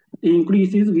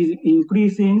increases with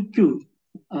increasing Q,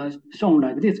 shown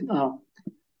like this.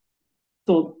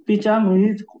 So pitch angle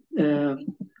is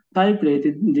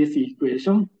calculated in this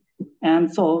equation,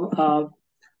 and so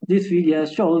this figure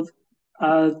shows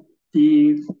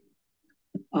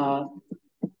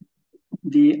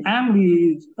the angle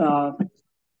is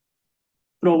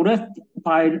progressed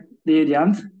by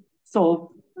radians.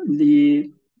 So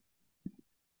the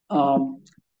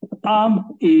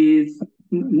arm is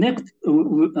next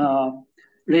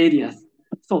radius.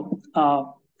 So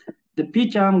the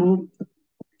pitch angle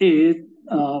is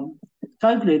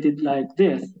calculated like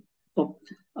this. So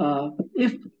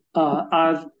if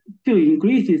as Q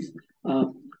increases,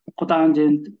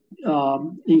 cotangent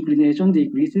inclination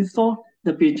decreases, so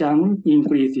the pitch angle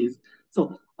increases.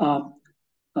 So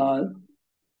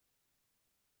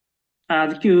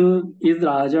as Q is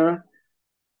larger,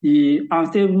 the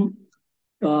unstable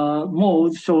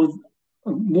mode shows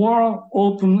more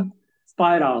open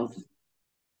spirals.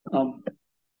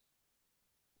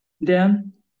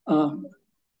 Then,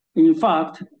 in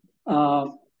fact,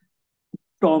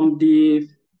 from the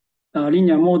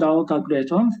linear model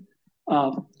calculations,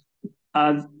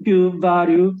 as Q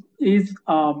value is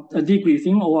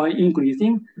decreasing or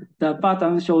increasing, the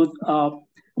pattern shows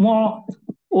more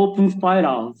open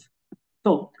spirals.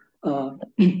 So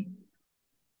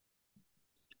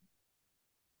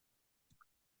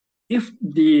if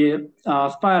the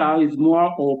spiral is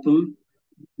more open,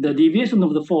 the deviation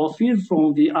of the force field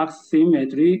from the axis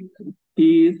symmetry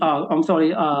is,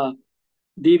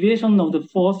 deviation of the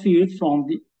force field from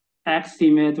the axis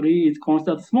symmetry is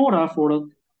considered smaller for a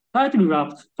tightly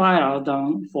wrapped spiral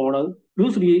than for a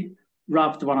loosely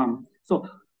wrapped one. So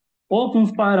open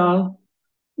spiral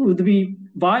would be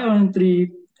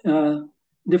violently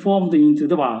deformed into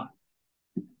the bar.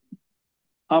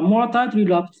 A more tightly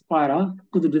wrapped spiral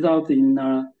could result in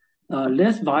a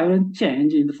less violent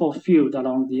change in the force field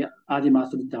along the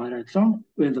azimuthal direction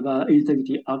when the bar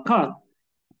instability occurs.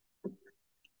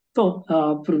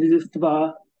 So produced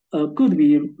bar could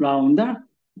be rounder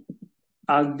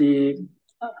as the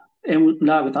M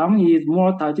lag term is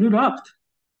more tightly wrapped.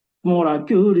 Smaller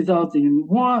Q results in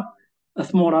a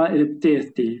smaller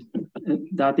ellipticity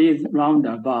that is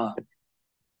rounder bar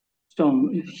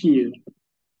shown here.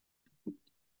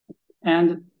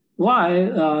 And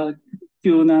why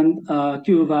Q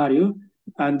value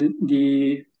and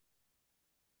the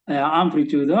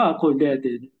amplitude are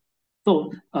correlated?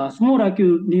 So smaller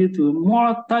Q leads to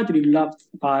more tightly wrapped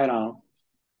spiral.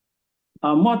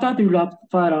 A more tightly wrapped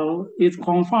spiral is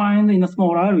confined in a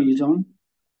smaller region,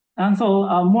 and so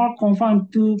a more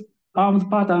confined two-armed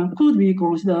pattern could be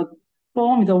considered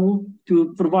formidable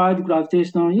to provide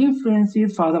gravitational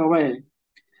influences further away.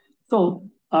 So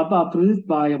a bar produced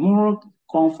by a more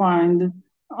confined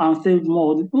unstable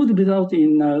mode would result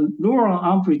in a lower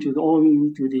amplitude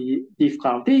owing to the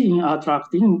difficulty in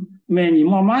attracting many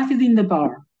more masses in the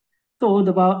bar. So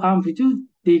the bar amplitude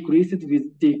decreases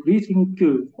with decreasing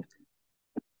Q.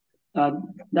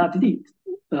 That's the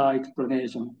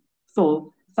explanation.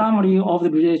 So summary of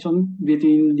the relation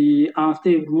between the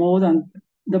unstable mode and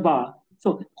the bar.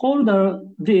 So colder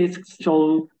disks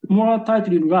show more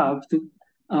tightly wrapped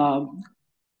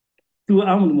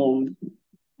two-armed mode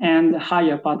and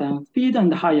higher pattern speed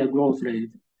and higher growth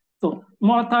rate. So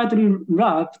more tightly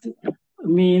wrapped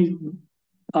means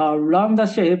a rounder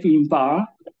shape in bar,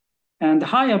 and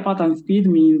higher pattern speed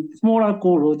means smaller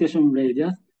core rotation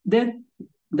radius. Then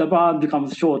the bar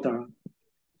becomes shorter.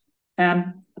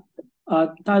 And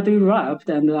tightly wrapped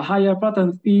and higher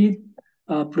pattern speed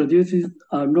produces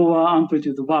a lower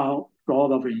amplitude bar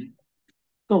probably.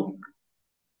 So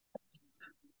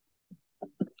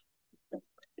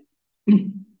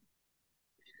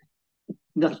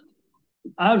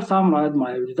I'll summarize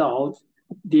my results.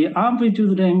 The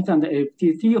amplitude length and the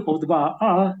ellipticity of the bar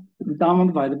are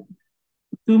determined by the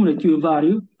Toomre Q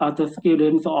value at the scale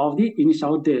length of the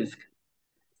initial disk.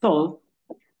 So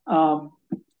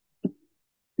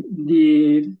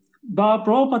the bar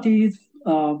properties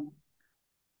are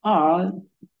all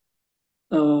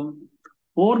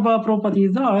bar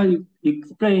properties are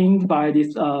explained by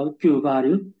this Q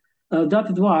value. That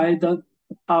is why the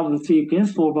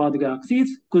sequence for bar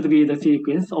galaxies could be the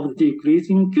sequence of the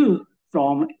decreasing Q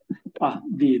from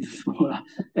these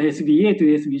SBA to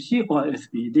SBC or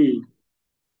SBD.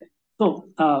 So,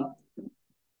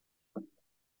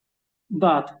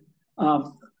 but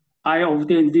I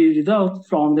obtained the result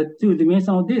from the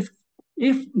two-dimensional disk.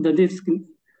 If the disk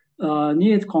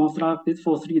needs constructed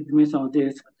for three-dimensional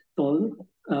disk, so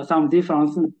some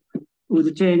difference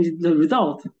would change the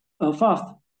result. First,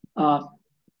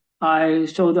 I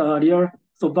showed earlier,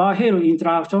 so bar halo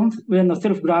interactions when a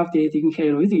self-gravitating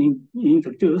halo is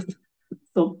introduced.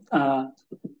 So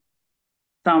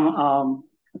some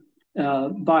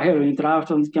bar halo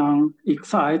interactions can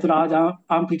excite large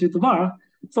amplitude bar.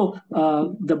 So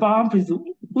the bar amplitude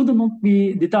would not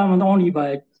be determined only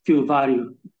by Q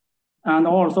value. And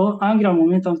also angular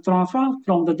momentum transfer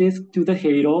from the disk to the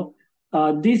halo.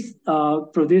 This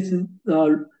produces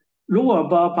lower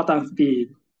bar pattern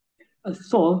speed.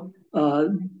 So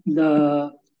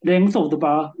the length of the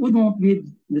bar would not be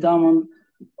determined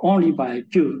only by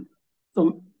Q.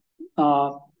 So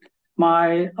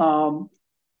my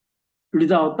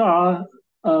results are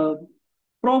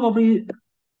probably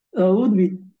would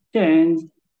be changed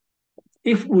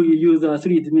if we use a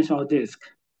three-dimensional disk.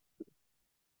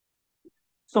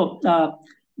 So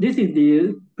this is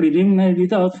the preliminary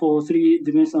result for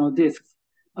three-dimensional disks.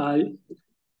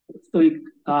 So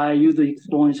I use the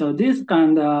exponential disk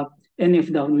and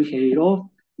NFW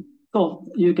halo. So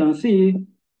you can see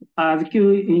as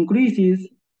Q increases,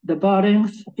 the bar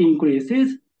length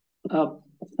increases,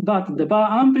 but the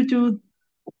bar amplitude,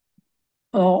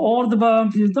 all the bar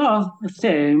amplitudes are the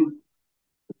same,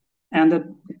 and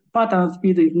the pattern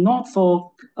speed is not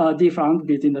so different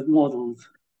between the models.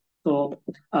 So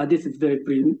this is very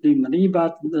preliminary,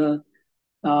 but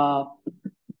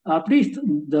at least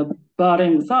the bar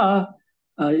lengths are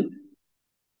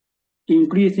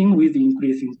increasing with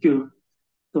increasing Q.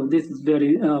 So this is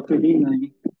very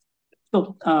preliminary.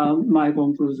 So my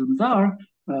conclusions are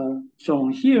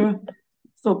shown here.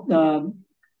 So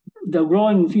the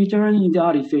growing feature in the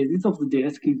early phases of the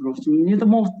disk is the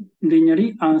most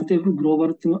linearly unstable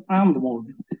global two-armed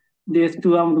mode. This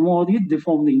two-armed mode is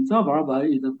deformed in server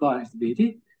by the bar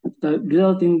instability. The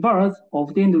resulting bars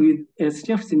obtained with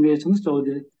SCF simulations show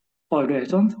the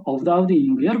correlations observed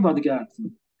in real-world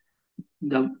galaxies.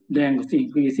 The length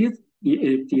increases, the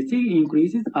ellipticity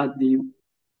increases as the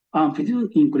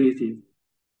amplitude increases.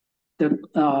 The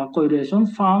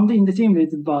correlations found in the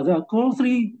simulated bars are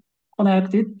closely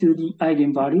connected to the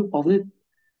eigenvalue of the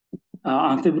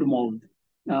unstable mode.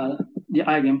 The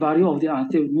eigenvalue of the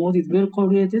unstable mode is well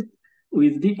correlated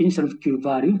with the initial Q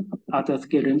value at the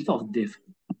scale length of disk.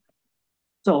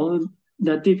 So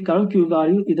the typical Q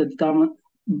value is the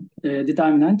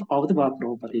determinant of the bar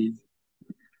properties.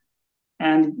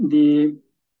 And the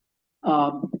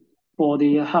for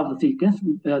the half sequence,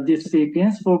 this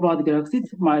sequence for bar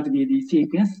galaxies might be the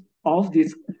sequence of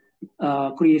this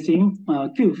creasing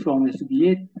Q from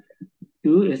SBA to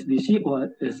SBC or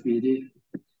SBD.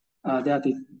 That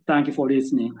is, thank you for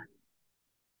listening.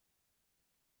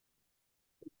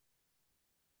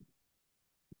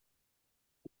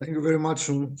 Thank you very much.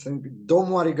 Thank you.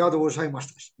 Domo arigato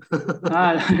gozaimasu.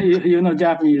 You know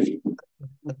Japanese.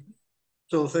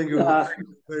 So thank you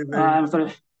very, very I'm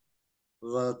sorry.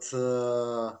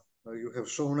 That you have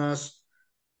shown us.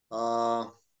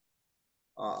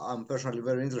 I'm personally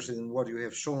very interested in what you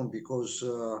have shown because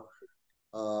the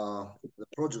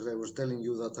project I was telling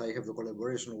you that I have the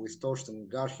collaboration with Torsten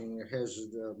Garching has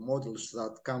the models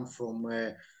that come from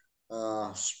a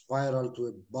spiral to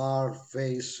a bar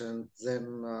face, and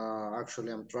then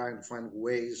actually I'm trying to find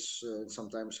ways,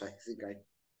 sometimes I think I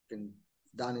can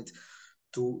done it,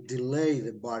 to delay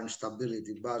the bar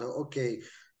instability. But okay,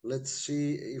 let's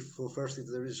see if first if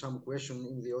there is some question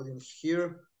in the audience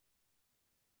here.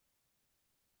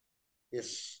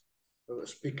 Yes,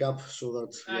 speak up so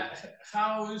that.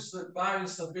 How is the bar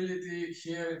instability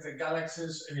here in the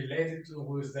galaxies related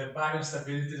with the bar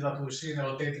instability that we see in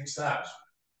rotating stars?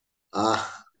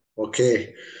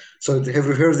 Okay. So have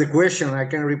you heard the question? I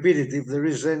can repeat it if there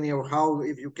is any, or how,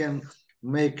 if you can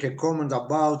make a comment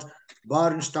about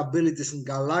bar instabilities in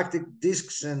galactic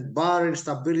disks and bar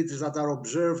instabilities that are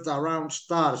observed around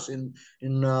stars in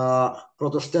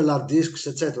protostellar disks,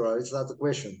 etc. Is that the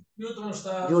question? Neutron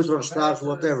stars,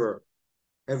 whatever.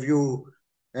 Have you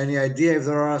any idea if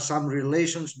there are some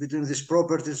relations between these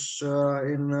properties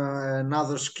in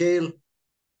another scale?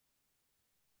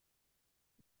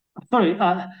 Sorry,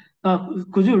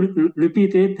 could you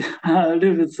repeat it a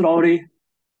little bit slowly?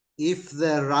 If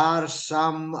there are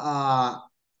some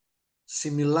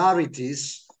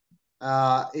similarities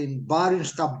in bar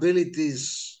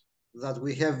instabilities that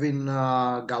we have in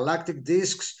galactic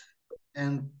disks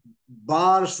and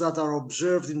bars that are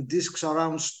observed in disks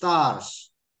around stars.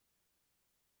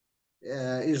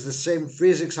 Is the same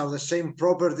physics, are the same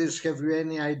properties? Have you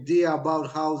any idea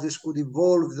about how this could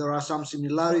evolve? There are some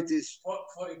similarities.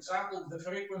 For example, the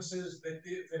frequencies, the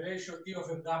ratio T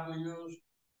over W's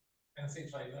and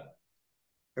things like that.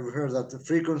 Have you heard that the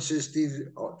frequencies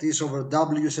T's over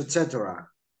W's, etc.?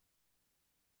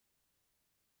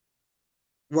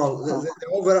 Well, the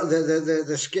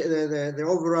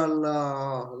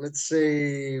overall, let's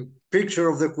say, picture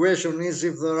of the question is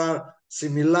if there are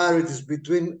similarities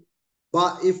between,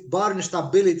 but if bar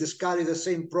instabilities carry the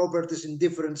same properties in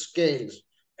different scales.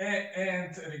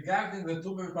 And regarding the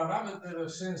Toomre parameter,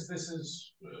 since this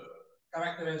is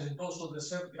characterizing also the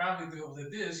self-gravity of the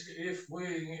disk, if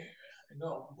we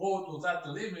go to that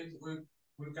limit,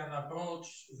 we can approach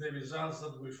the results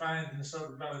that we find in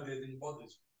self-gravitating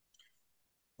bodies.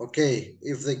 Okay,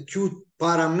 if the Q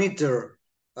parameter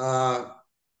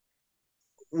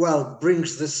well,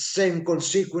 brings the same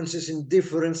consequences in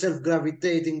different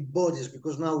self-gravitating bodies,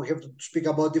 because now we have to speak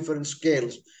about different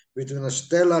scales between a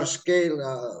stellar scale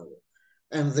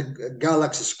and the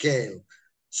galaxy scale.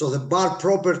 So the bar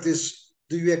properties,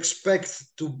 do you expect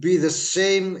to be the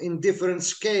same in different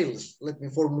scales? Let me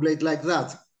formulate like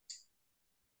that.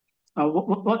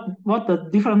 What the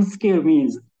different scale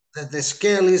means? The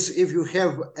scale is if you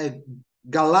have a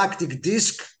galactic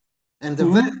disk and a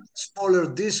very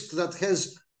smaller disk that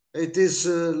has, it is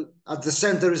at the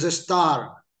center is a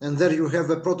star, and there you have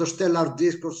a protostellar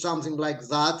disk or something like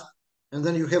that, and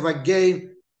then you have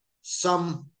again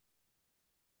some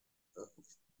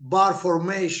bar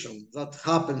formation that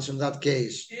happens in that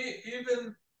case.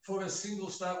 Even for a single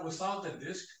star without a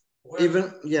disk.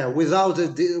 Even without a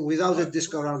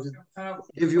disk around it.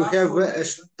 If you have a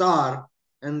star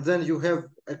and then you have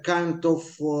a kind of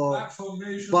bar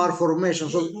formation,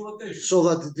 so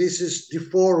that this is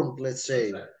deformed, let's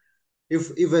say.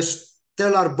 If a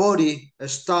stellar body, a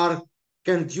star,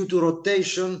 can, due to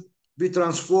rotation, be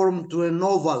transformed to an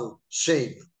oval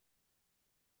shape.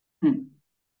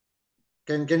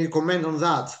 Can you comment on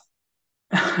that?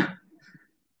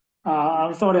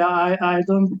 I'm sorry, I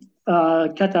don't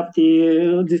catch up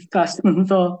the discussion.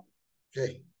 So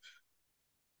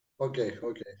okay.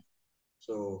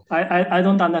 So I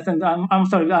don't understand. I'm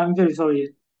sorry. I'm very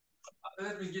sorry.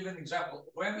 Let me give an example.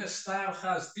 When a star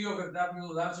has T over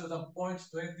W larger than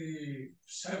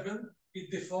 0.27, it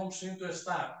deforms into a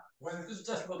star. When it is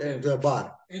just into a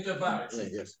bar. Into a bar.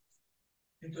 Yes.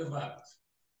 Into a bar.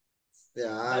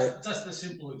 Yeah. Just a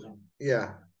simple example.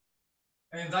 Yeah.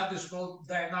 And that is called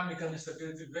dynamical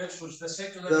instability versus the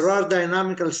secular. There are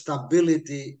dynamical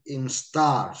stability in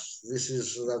stars. This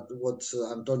is what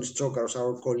Antonis Tsoukaros,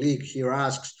 our colleague here,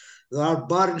 asks. There are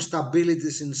bar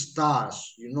instabilities in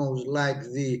stars, like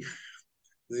the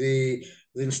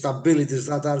instabilities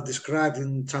that are described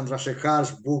in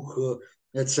Chandrasekhar's book,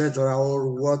 etc.,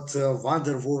 or what Van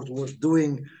der Voort was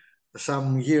doing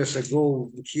some years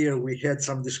ago. Here we had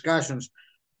some discussions.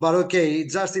 But okay,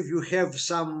 just if you have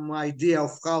some idea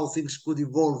of how things could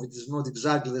evolve, it is not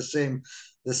exactly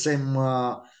the same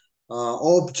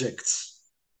objects.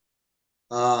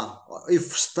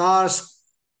 If stars,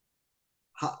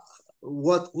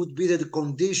 what would be the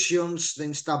conditions, the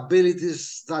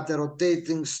instabilities that a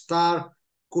rotating star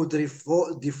could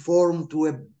deform to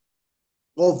a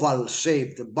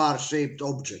oval-shaped, bar-shaped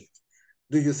object?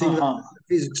 Do you think that the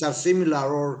physics are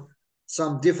similar, or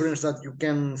some difference that you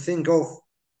can think of?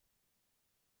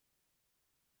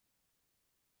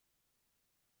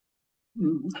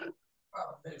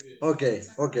 Okay.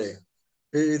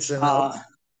 It's an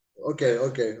okay.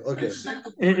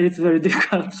 It's very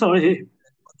difficult. Sorry.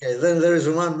 Okay, then there is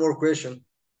one more question.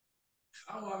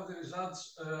 How are the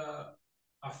results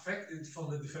affected from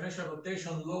the differential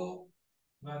rotation law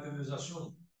that it is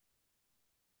assumed?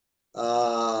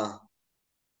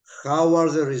 How are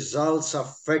the results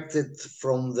affected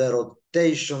from the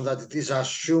rotation that it is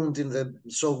assumed in the?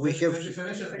 So we have.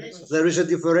 There is a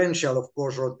differential, of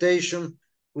course, rotation,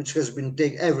 which has been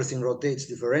taken. Everything rotates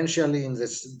differentially in the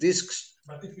disks.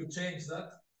 But if you change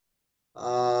that.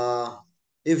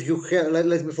 If you have,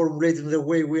 let me formulate it in the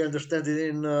way we understand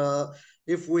it.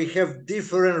 If we have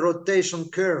different rotation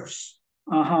curves,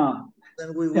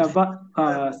 then we would have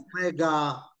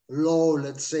omega law,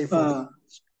 let's say, for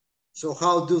this. So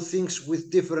how do things with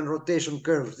different rotation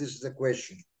curves? This is the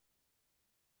question.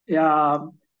 Yeah,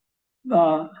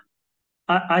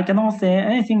 I cannot say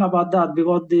anything about that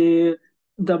because the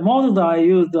models I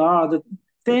used are the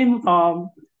same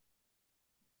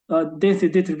density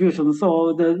distribution.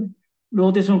 So the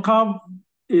rotation curve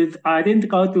is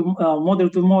identical to model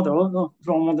to model,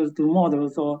 from model to model.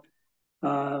 So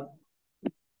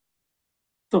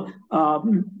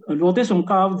rotation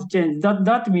curves change.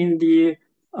 That means the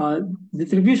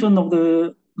distribution of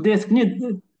the disk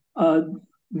need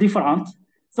different.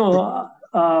 So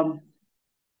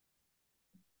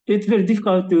it's very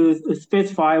difficult to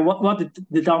specify what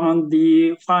determines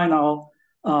the final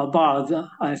bars,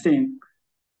 I think.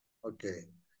 Okay.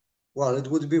 Well, it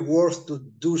would be worth to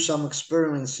do some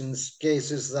experiments in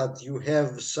cases that you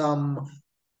have some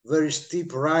very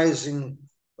steep rising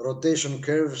rotation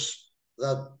curves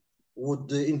that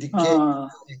would indicate a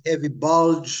heavy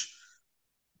bulge,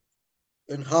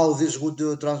 and how this would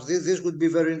this would be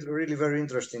really very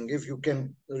interesting. If you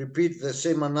can repeat the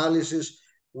same analysis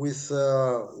with,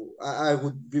 I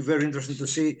would be very interested to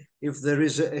see if there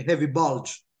is a heavy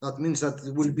bulge. That means that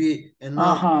it will be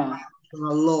another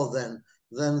law then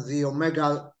the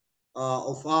omega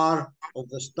of R of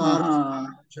the star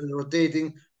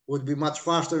rotating would be much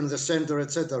faster in the center,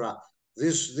 etc.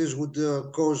 This would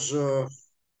cause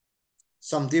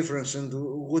some difference and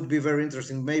would be very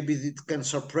interesting. Maybe it can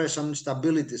suppress some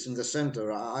instabilities in the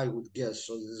center, I would guess.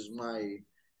 So this is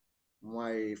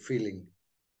my feeling.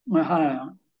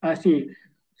 I see.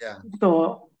 Yeah.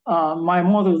 So my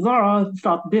models are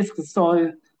flat disks,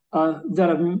 so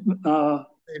there are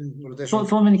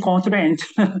so many constraints.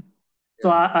 So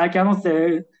I cannot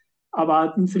say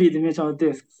about three-dimensional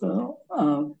disks. So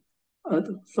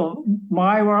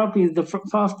my work is the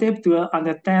first step to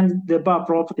understand the bar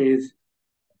properties.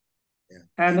 Yeah.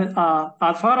 And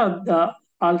as far as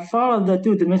the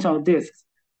two-dimensional disks,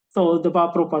 so the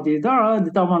bar properties are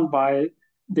determined by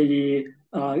the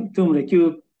Toomre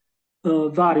Q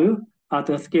value at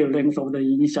the scale length of the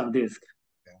initial disk.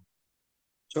 Yeah.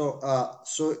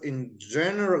 So in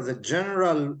general, the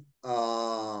general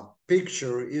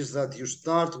picture is that you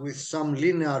start with some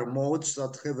linear modes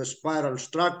that have a spiral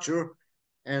structure,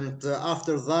 and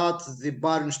after that the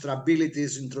bar instability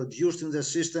is introduced in the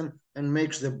system and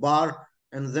makes the bar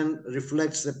and then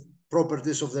reflects the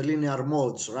properties of the linear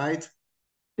modes, right?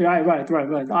 Right.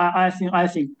 I think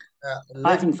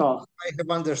so. I have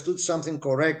understood something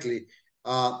correctly.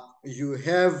 You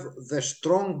have the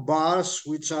strong bars,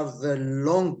 which are the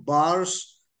long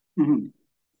bars. Mm-hmm.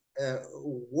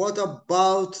 What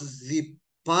about the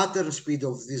pattern speed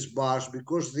of these bars?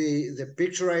 Because the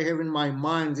picture I have in my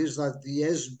mind is that the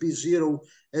SB0,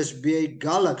 SBA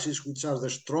galaxies, which are the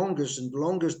strongest and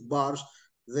longest bars,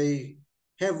 they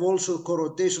have also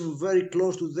co-rotation very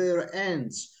close to their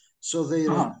ends. So they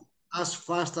are as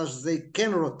fast as they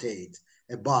can rotate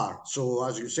a bar. So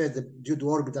as you said, due to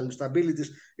orbital instabilities,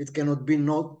 it cannot be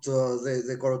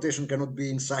the co-rotation cannot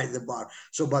be inside the bar.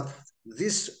 So, but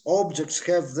these objects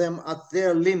have them at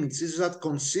their limits. Is that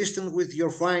consistent with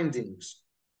your findings?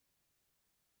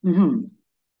 Mm-hmm.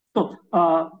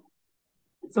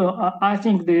 So I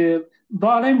think the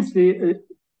bar length,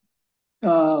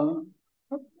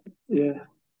 yeah,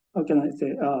 how can I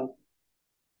say?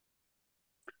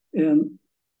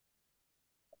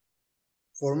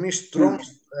 For me,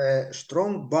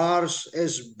 strong bars,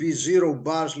 SB0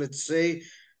 bars, let's say,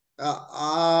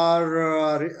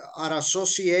 are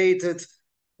associated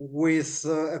with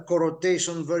a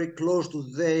co-rotation very close to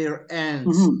their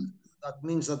ends. Mm-hmm. That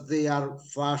means that they are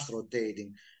fast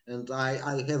rotating. And I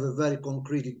have a very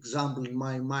concrete example in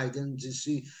my mind,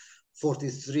 NGC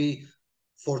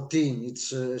 4314.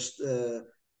 It's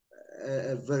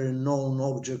a very known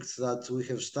object that we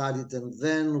have studied, and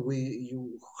then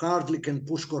you hardly can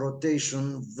push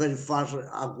co-rotation very far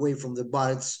away from the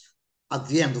bar. It's at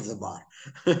the end of the bar.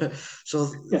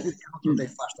 So it cannot rotate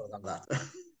faster than that.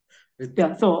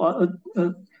 So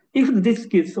if the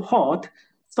disk is hot,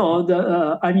 so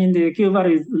the Q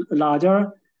value is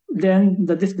larger, then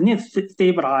the disk needs to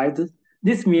stabilize.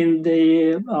 This means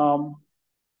the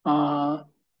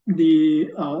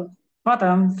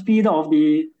pattern speed of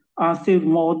the unsealed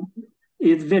mode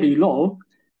is very low,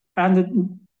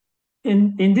 and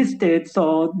in this state,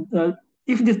 so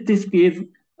if this disk is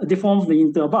deformed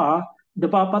into a bar, the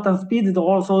bar pattern speed is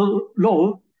also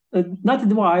low. That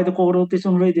is why the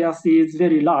co-rotation radius is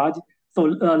very large. So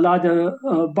a larger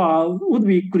bar would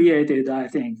be created, I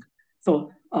think.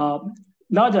 So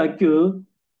larger Q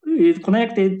is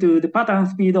connected to the pattern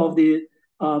speed of the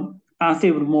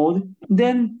unstable mode,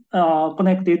 then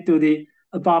connected to the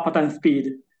bar pattern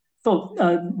speed. So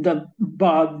the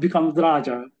bar becomes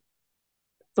larger.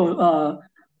 So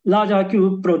larger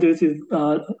Q produces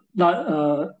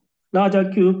larger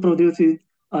Q produces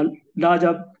a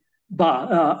larger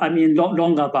bar.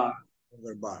 Longer bar.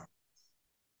 Longer bar.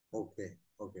 Okay.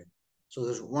 So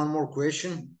there's one more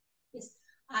question. Yes,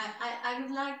 I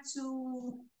would like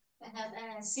to have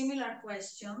a similar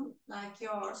question like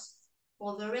yours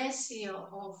for the ratio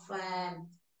of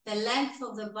the length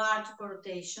of the bar to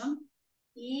co-rotation,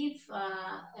 if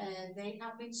they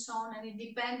have been shown any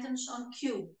dependence on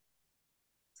Q,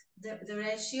 the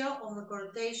ratio of the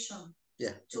co-rotation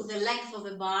to the length of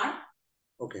the bar.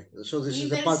 Okay, so this is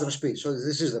the pattern speed. So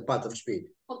this is the pattern speed.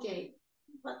 Okay,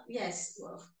 but yes,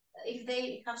 well, if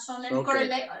they have shown any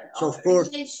correlation, so of course,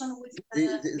 relation with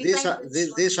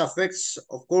this affects,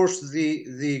 of course,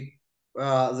 the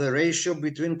ratio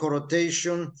between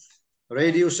co-rotation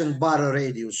radius and bar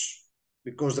radius,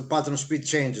 because the pattern speed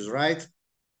changes, right?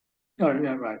 Oh,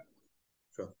 yeah, right.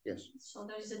 Sure. Yes. So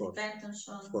there is a dependence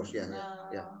on. Of course, yeah.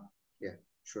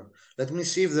 Sure. Let me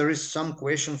see if there is some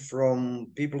question from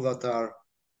people that are.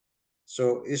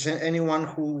 So, is there anyone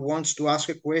who wants to ask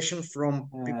a question from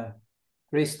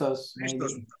Christos, maybe?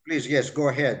 Please, yes, go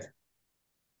ahead.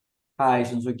 Hi,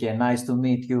 Shunsuke. Nice to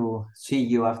meet you, see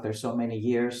you after so many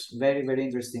years. Very, very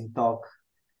interesting talk.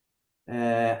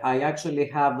 I actually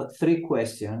have 3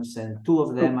 questions, and 2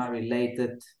 of them are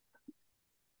related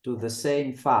to the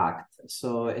same fact.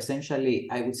 So essentially,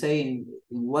 I would say in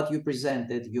what you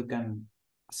presented, you can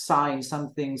assign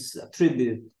some things,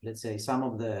 attribute, let's say, some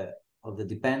of the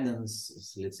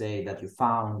dependencies, let's say, that you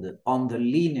found on the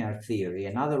linear theory,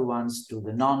 and other ones to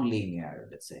the non-linear,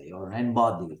 let's say, or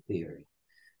n-body theory.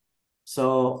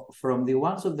 So from the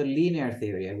ones of the linear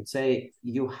theory, I would say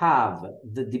you have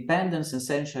the dependence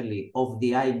essentially of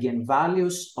the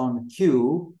eigenvalues on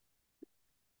Q,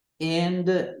 and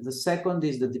the second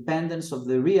is the dependence of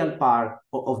the real part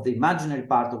of the imaginary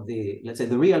part of the, let's say,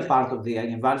 the real part of the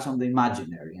eigenvalues on the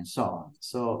imaginary, and so on.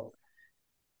 So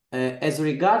as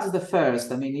regards the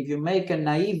first, I mean, if you make a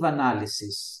naive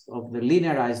analysis of the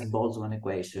linearized Boltzmann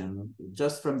equation,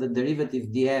 just from the derivative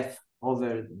df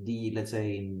over the, let's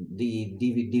say, the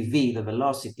dv, the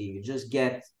velocity, you just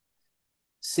get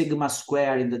sigma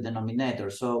square in the denominator.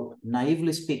 So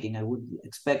naively speaking, I would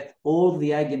expect all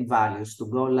the eigenvalues to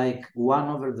go like 1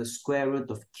 over the square root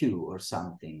of Q or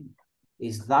something.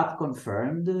 Is that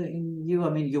confirmed in you? I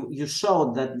mean, you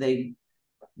showed that they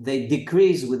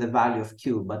decrease with the value of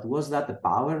Q, but was that a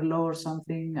power law or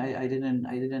something? I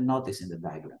didn't notice in the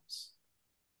diagrams.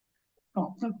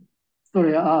 Oh,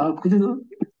 sorry, could you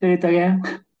say it again?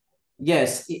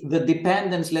 Yes, the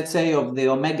dependence, let's say, of the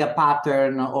omega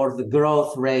pattern or the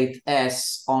growth rate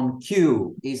S on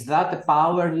Q, is that a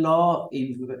power law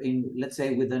in let's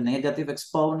say, with a negative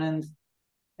exponent?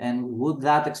 And would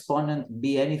that exponent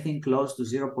be anything close to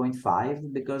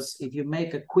 0.5? Because if you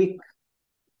make a quick,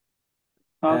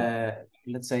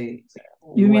 let's say...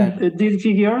 You mean these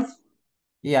figures?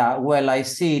 Yeah, well, I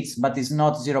see but it's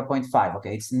not 0.5.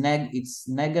 Okay, it's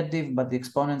negative, but the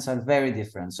exponents are very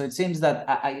different. So it seems that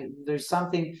there's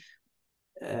something.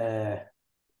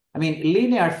 I mean,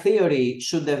 linear theory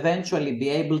should eventually be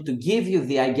able to give you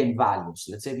the eigenvalues.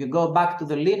 Let's say if you go back to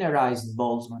the linearized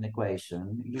Boltzmann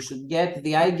equation, you should get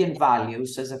the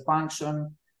eigenvalues as a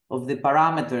function of the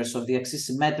parameters of the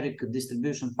axisymmetric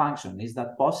distribution function. Is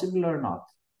that possible or not?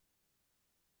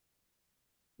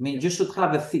 I mean, you should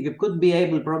have you could be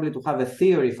able probably to have a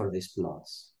theory for these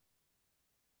plots.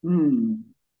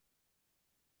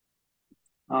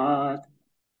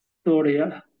 Sorry,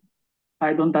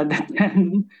 I don't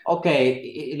understand.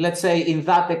 Okay, let's say in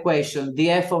that equation,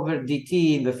 df over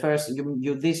dt in the first,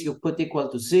 you put equal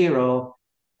to 0,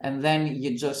 and then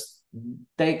you just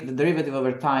take the derivative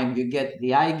over time, you get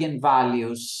the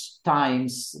eigenvalues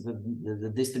times the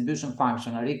distribution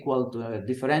function are equal to a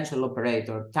differential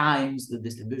operator times the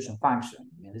distribution function.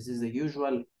 I mean, this is the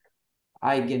usual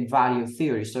eigenvalue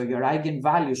theory. So your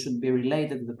eigenvalue should be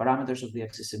related to the parameters of the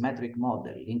axisymmetric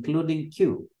model, including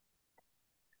Q.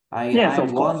 Yes,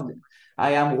 of course.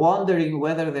 I am wondering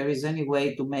whether there is any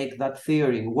way to make that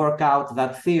theory, work out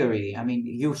that theory. I mean,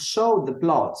 you showed the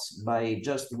plots by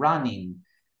just running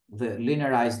the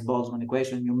linearized Boltzmann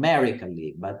equation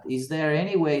numerically, but is there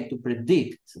any way to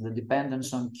predict the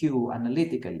dependence on Q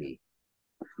analytically?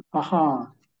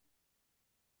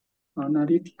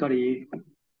 Analytically.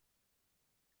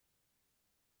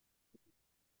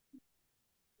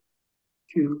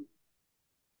 Q.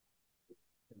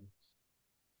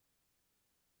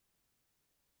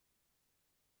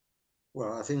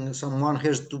 Well, I think someone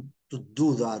has to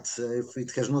do that. If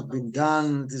it has not been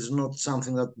done, it is not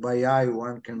something that by eye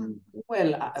one can...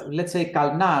 Well, let's say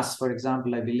Kalnas, for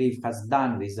example, I believe has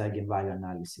done this eigenvalue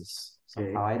analysis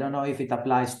somehow. I don't know if it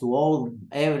applies to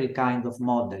every kind of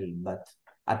model, but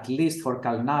at least for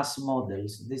Kalnas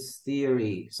models, this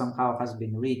theory somehow has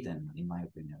been written, in my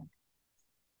opinion.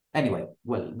 Anyway,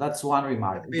 well, that's one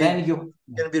remark. Then you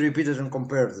can be repeated and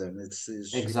compared then. It's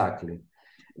exactly.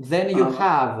 Then you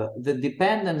have the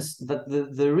dependence that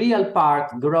the real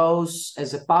part grows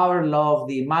as a power law of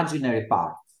the imaginary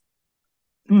part.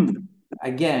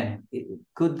 Again,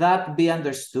 could that be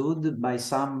understood by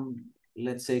some,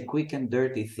 let's say, quick and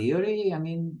dirty theory? I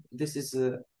mean, this is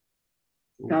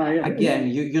again,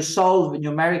 you solve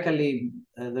numerically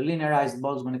the linearized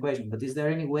Boltzmann equation, but is there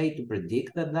any way to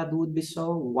predict that that would be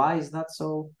so? Why is that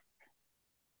so?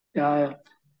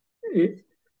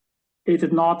 It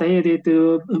is not easy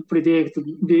to predict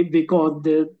because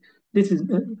this is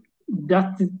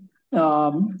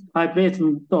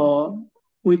vibration. So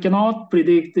we cannot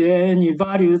predict any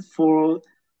values for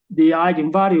the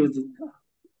eigenvalues.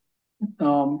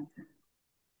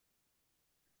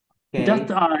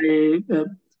 Just I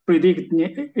predict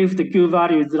if the Q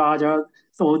value is larger,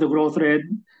 so the growth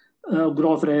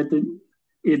rate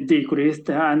is decreased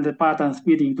and the pattern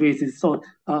speed increases. So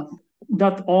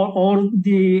that's all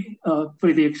the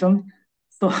prediction.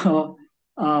 So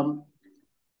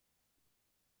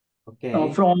Okay.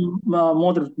 From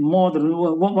model to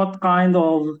model, what kind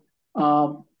of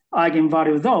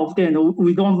eigenvalues are obtained.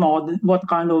 We don't know what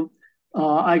kind of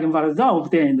eigenvalues are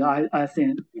obtained, I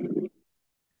think.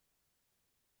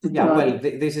 Yeah, well,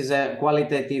 this is a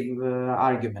qualitative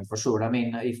argument for sure. I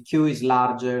mean, if Q is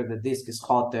larger, the disk is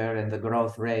hotter, and the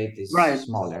growth rate is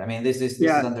smaller. I mean, this is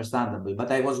understandable.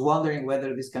 But I was wondering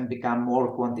whether this can become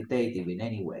more quantitative in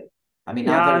any way. I mean,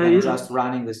 other than just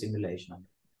running the simulation.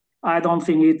 I don't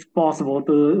think it's possible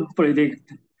to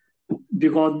predict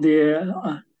because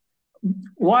the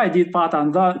why did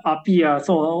patterns appear?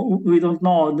 So we don't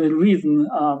know the reason.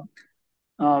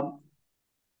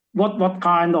 What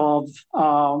kind of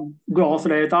growth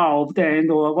rate are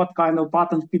obtained or what kind of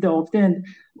pattern speed are obtained.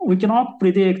 We cannot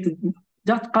predict,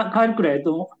 just calculate.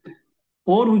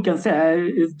 All we can say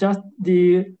is just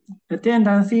the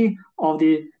tendency of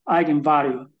the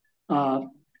eigenvalue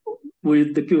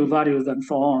with the Q values and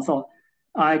so on. So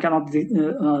I cannot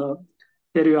tell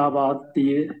you about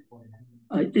the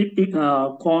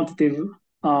quantitative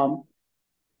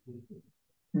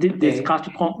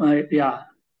discussion. Yeah.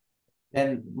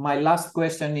 And my last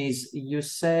question is, you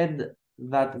said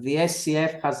that the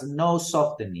SCF has no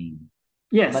softening.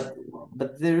 Yes.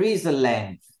 But there is a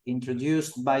length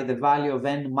introduced by the value of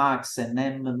n max and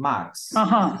m max.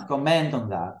 Comment on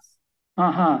that.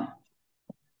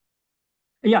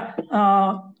 Yeah.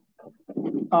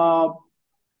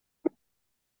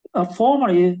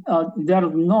 Formally, there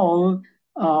is no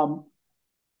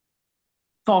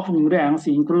softening length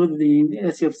included in the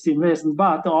SCF simulation,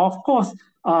 but of course,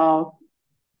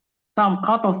 some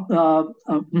cutoff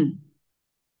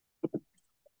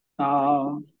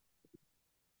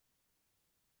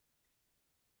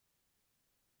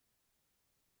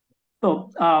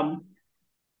so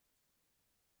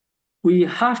we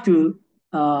have to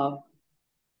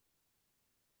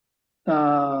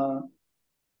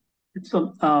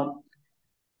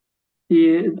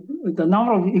the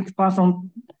number of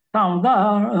expansion terms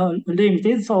are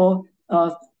limited, so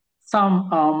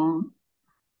some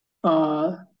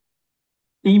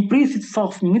implicit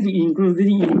softening is included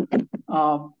in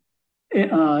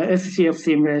SCF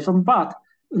simulation, but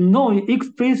no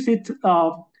explicit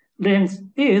length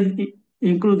is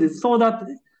included, so that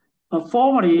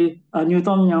formally a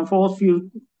Newtonian force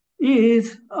field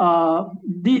is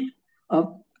the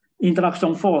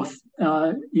interaction force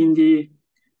in the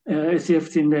SCF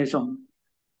simulation.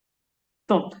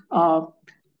 So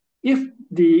if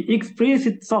the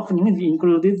explicit softening is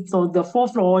included, so the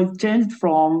force law is changed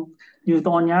from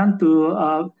Newtonian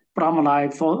to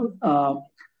parametric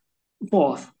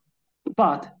force.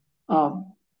 But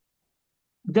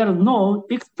there is no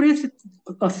explicit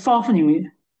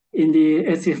softening in the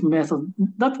SCF method.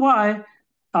 That's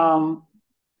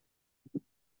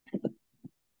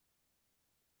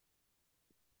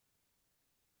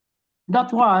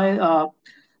why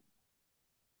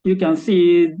you can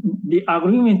see the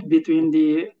agreement between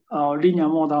the linear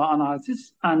model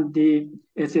analysis and the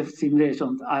SCF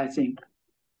simulations, I think.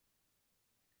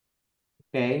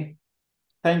 Okay,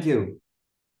 thank you.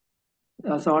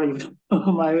 Sorry,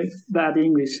 my bad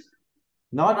English.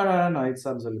 No, it's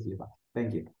absolutely fine.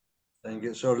 Thank you. Thank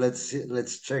you. So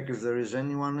let's check if there is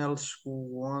anyone else who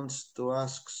wants to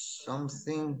ask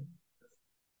something.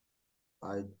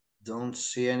 I don't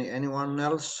see anyone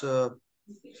else.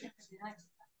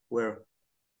 Where?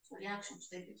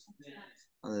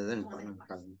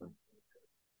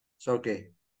 So okay.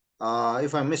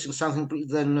 If I'm missing something,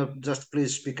 then just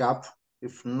please speak up.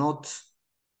 If not,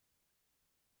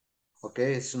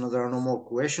 okay, there are no more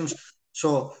questions.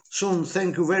 So Shun,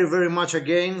 thank you very, very much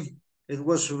again. It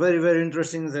was very, very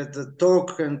interesting that the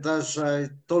talk, and as I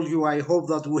told you, I hope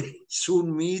that we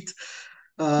soon meet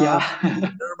in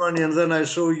Germany, and then I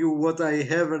show you what I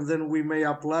have, and then we may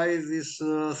apply these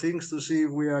things to see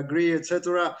if we agree,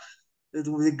 etc. It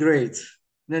will be great.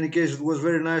 In any case, it was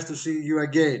very nice to see you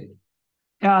again.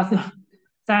 Yeah,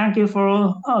 thank you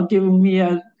for giving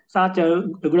me such a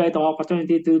great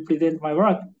opportunity to present my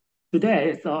work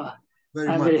today. So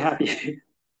I'm very happy.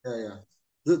 Yeah.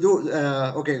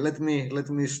 Okay, let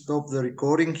me stop the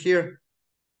recording here.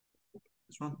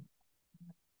 This one.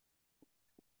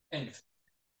 Thanks.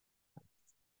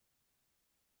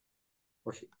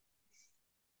 Okay.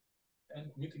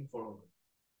 And meeting for.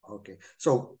 Okay.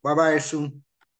 So bye soon.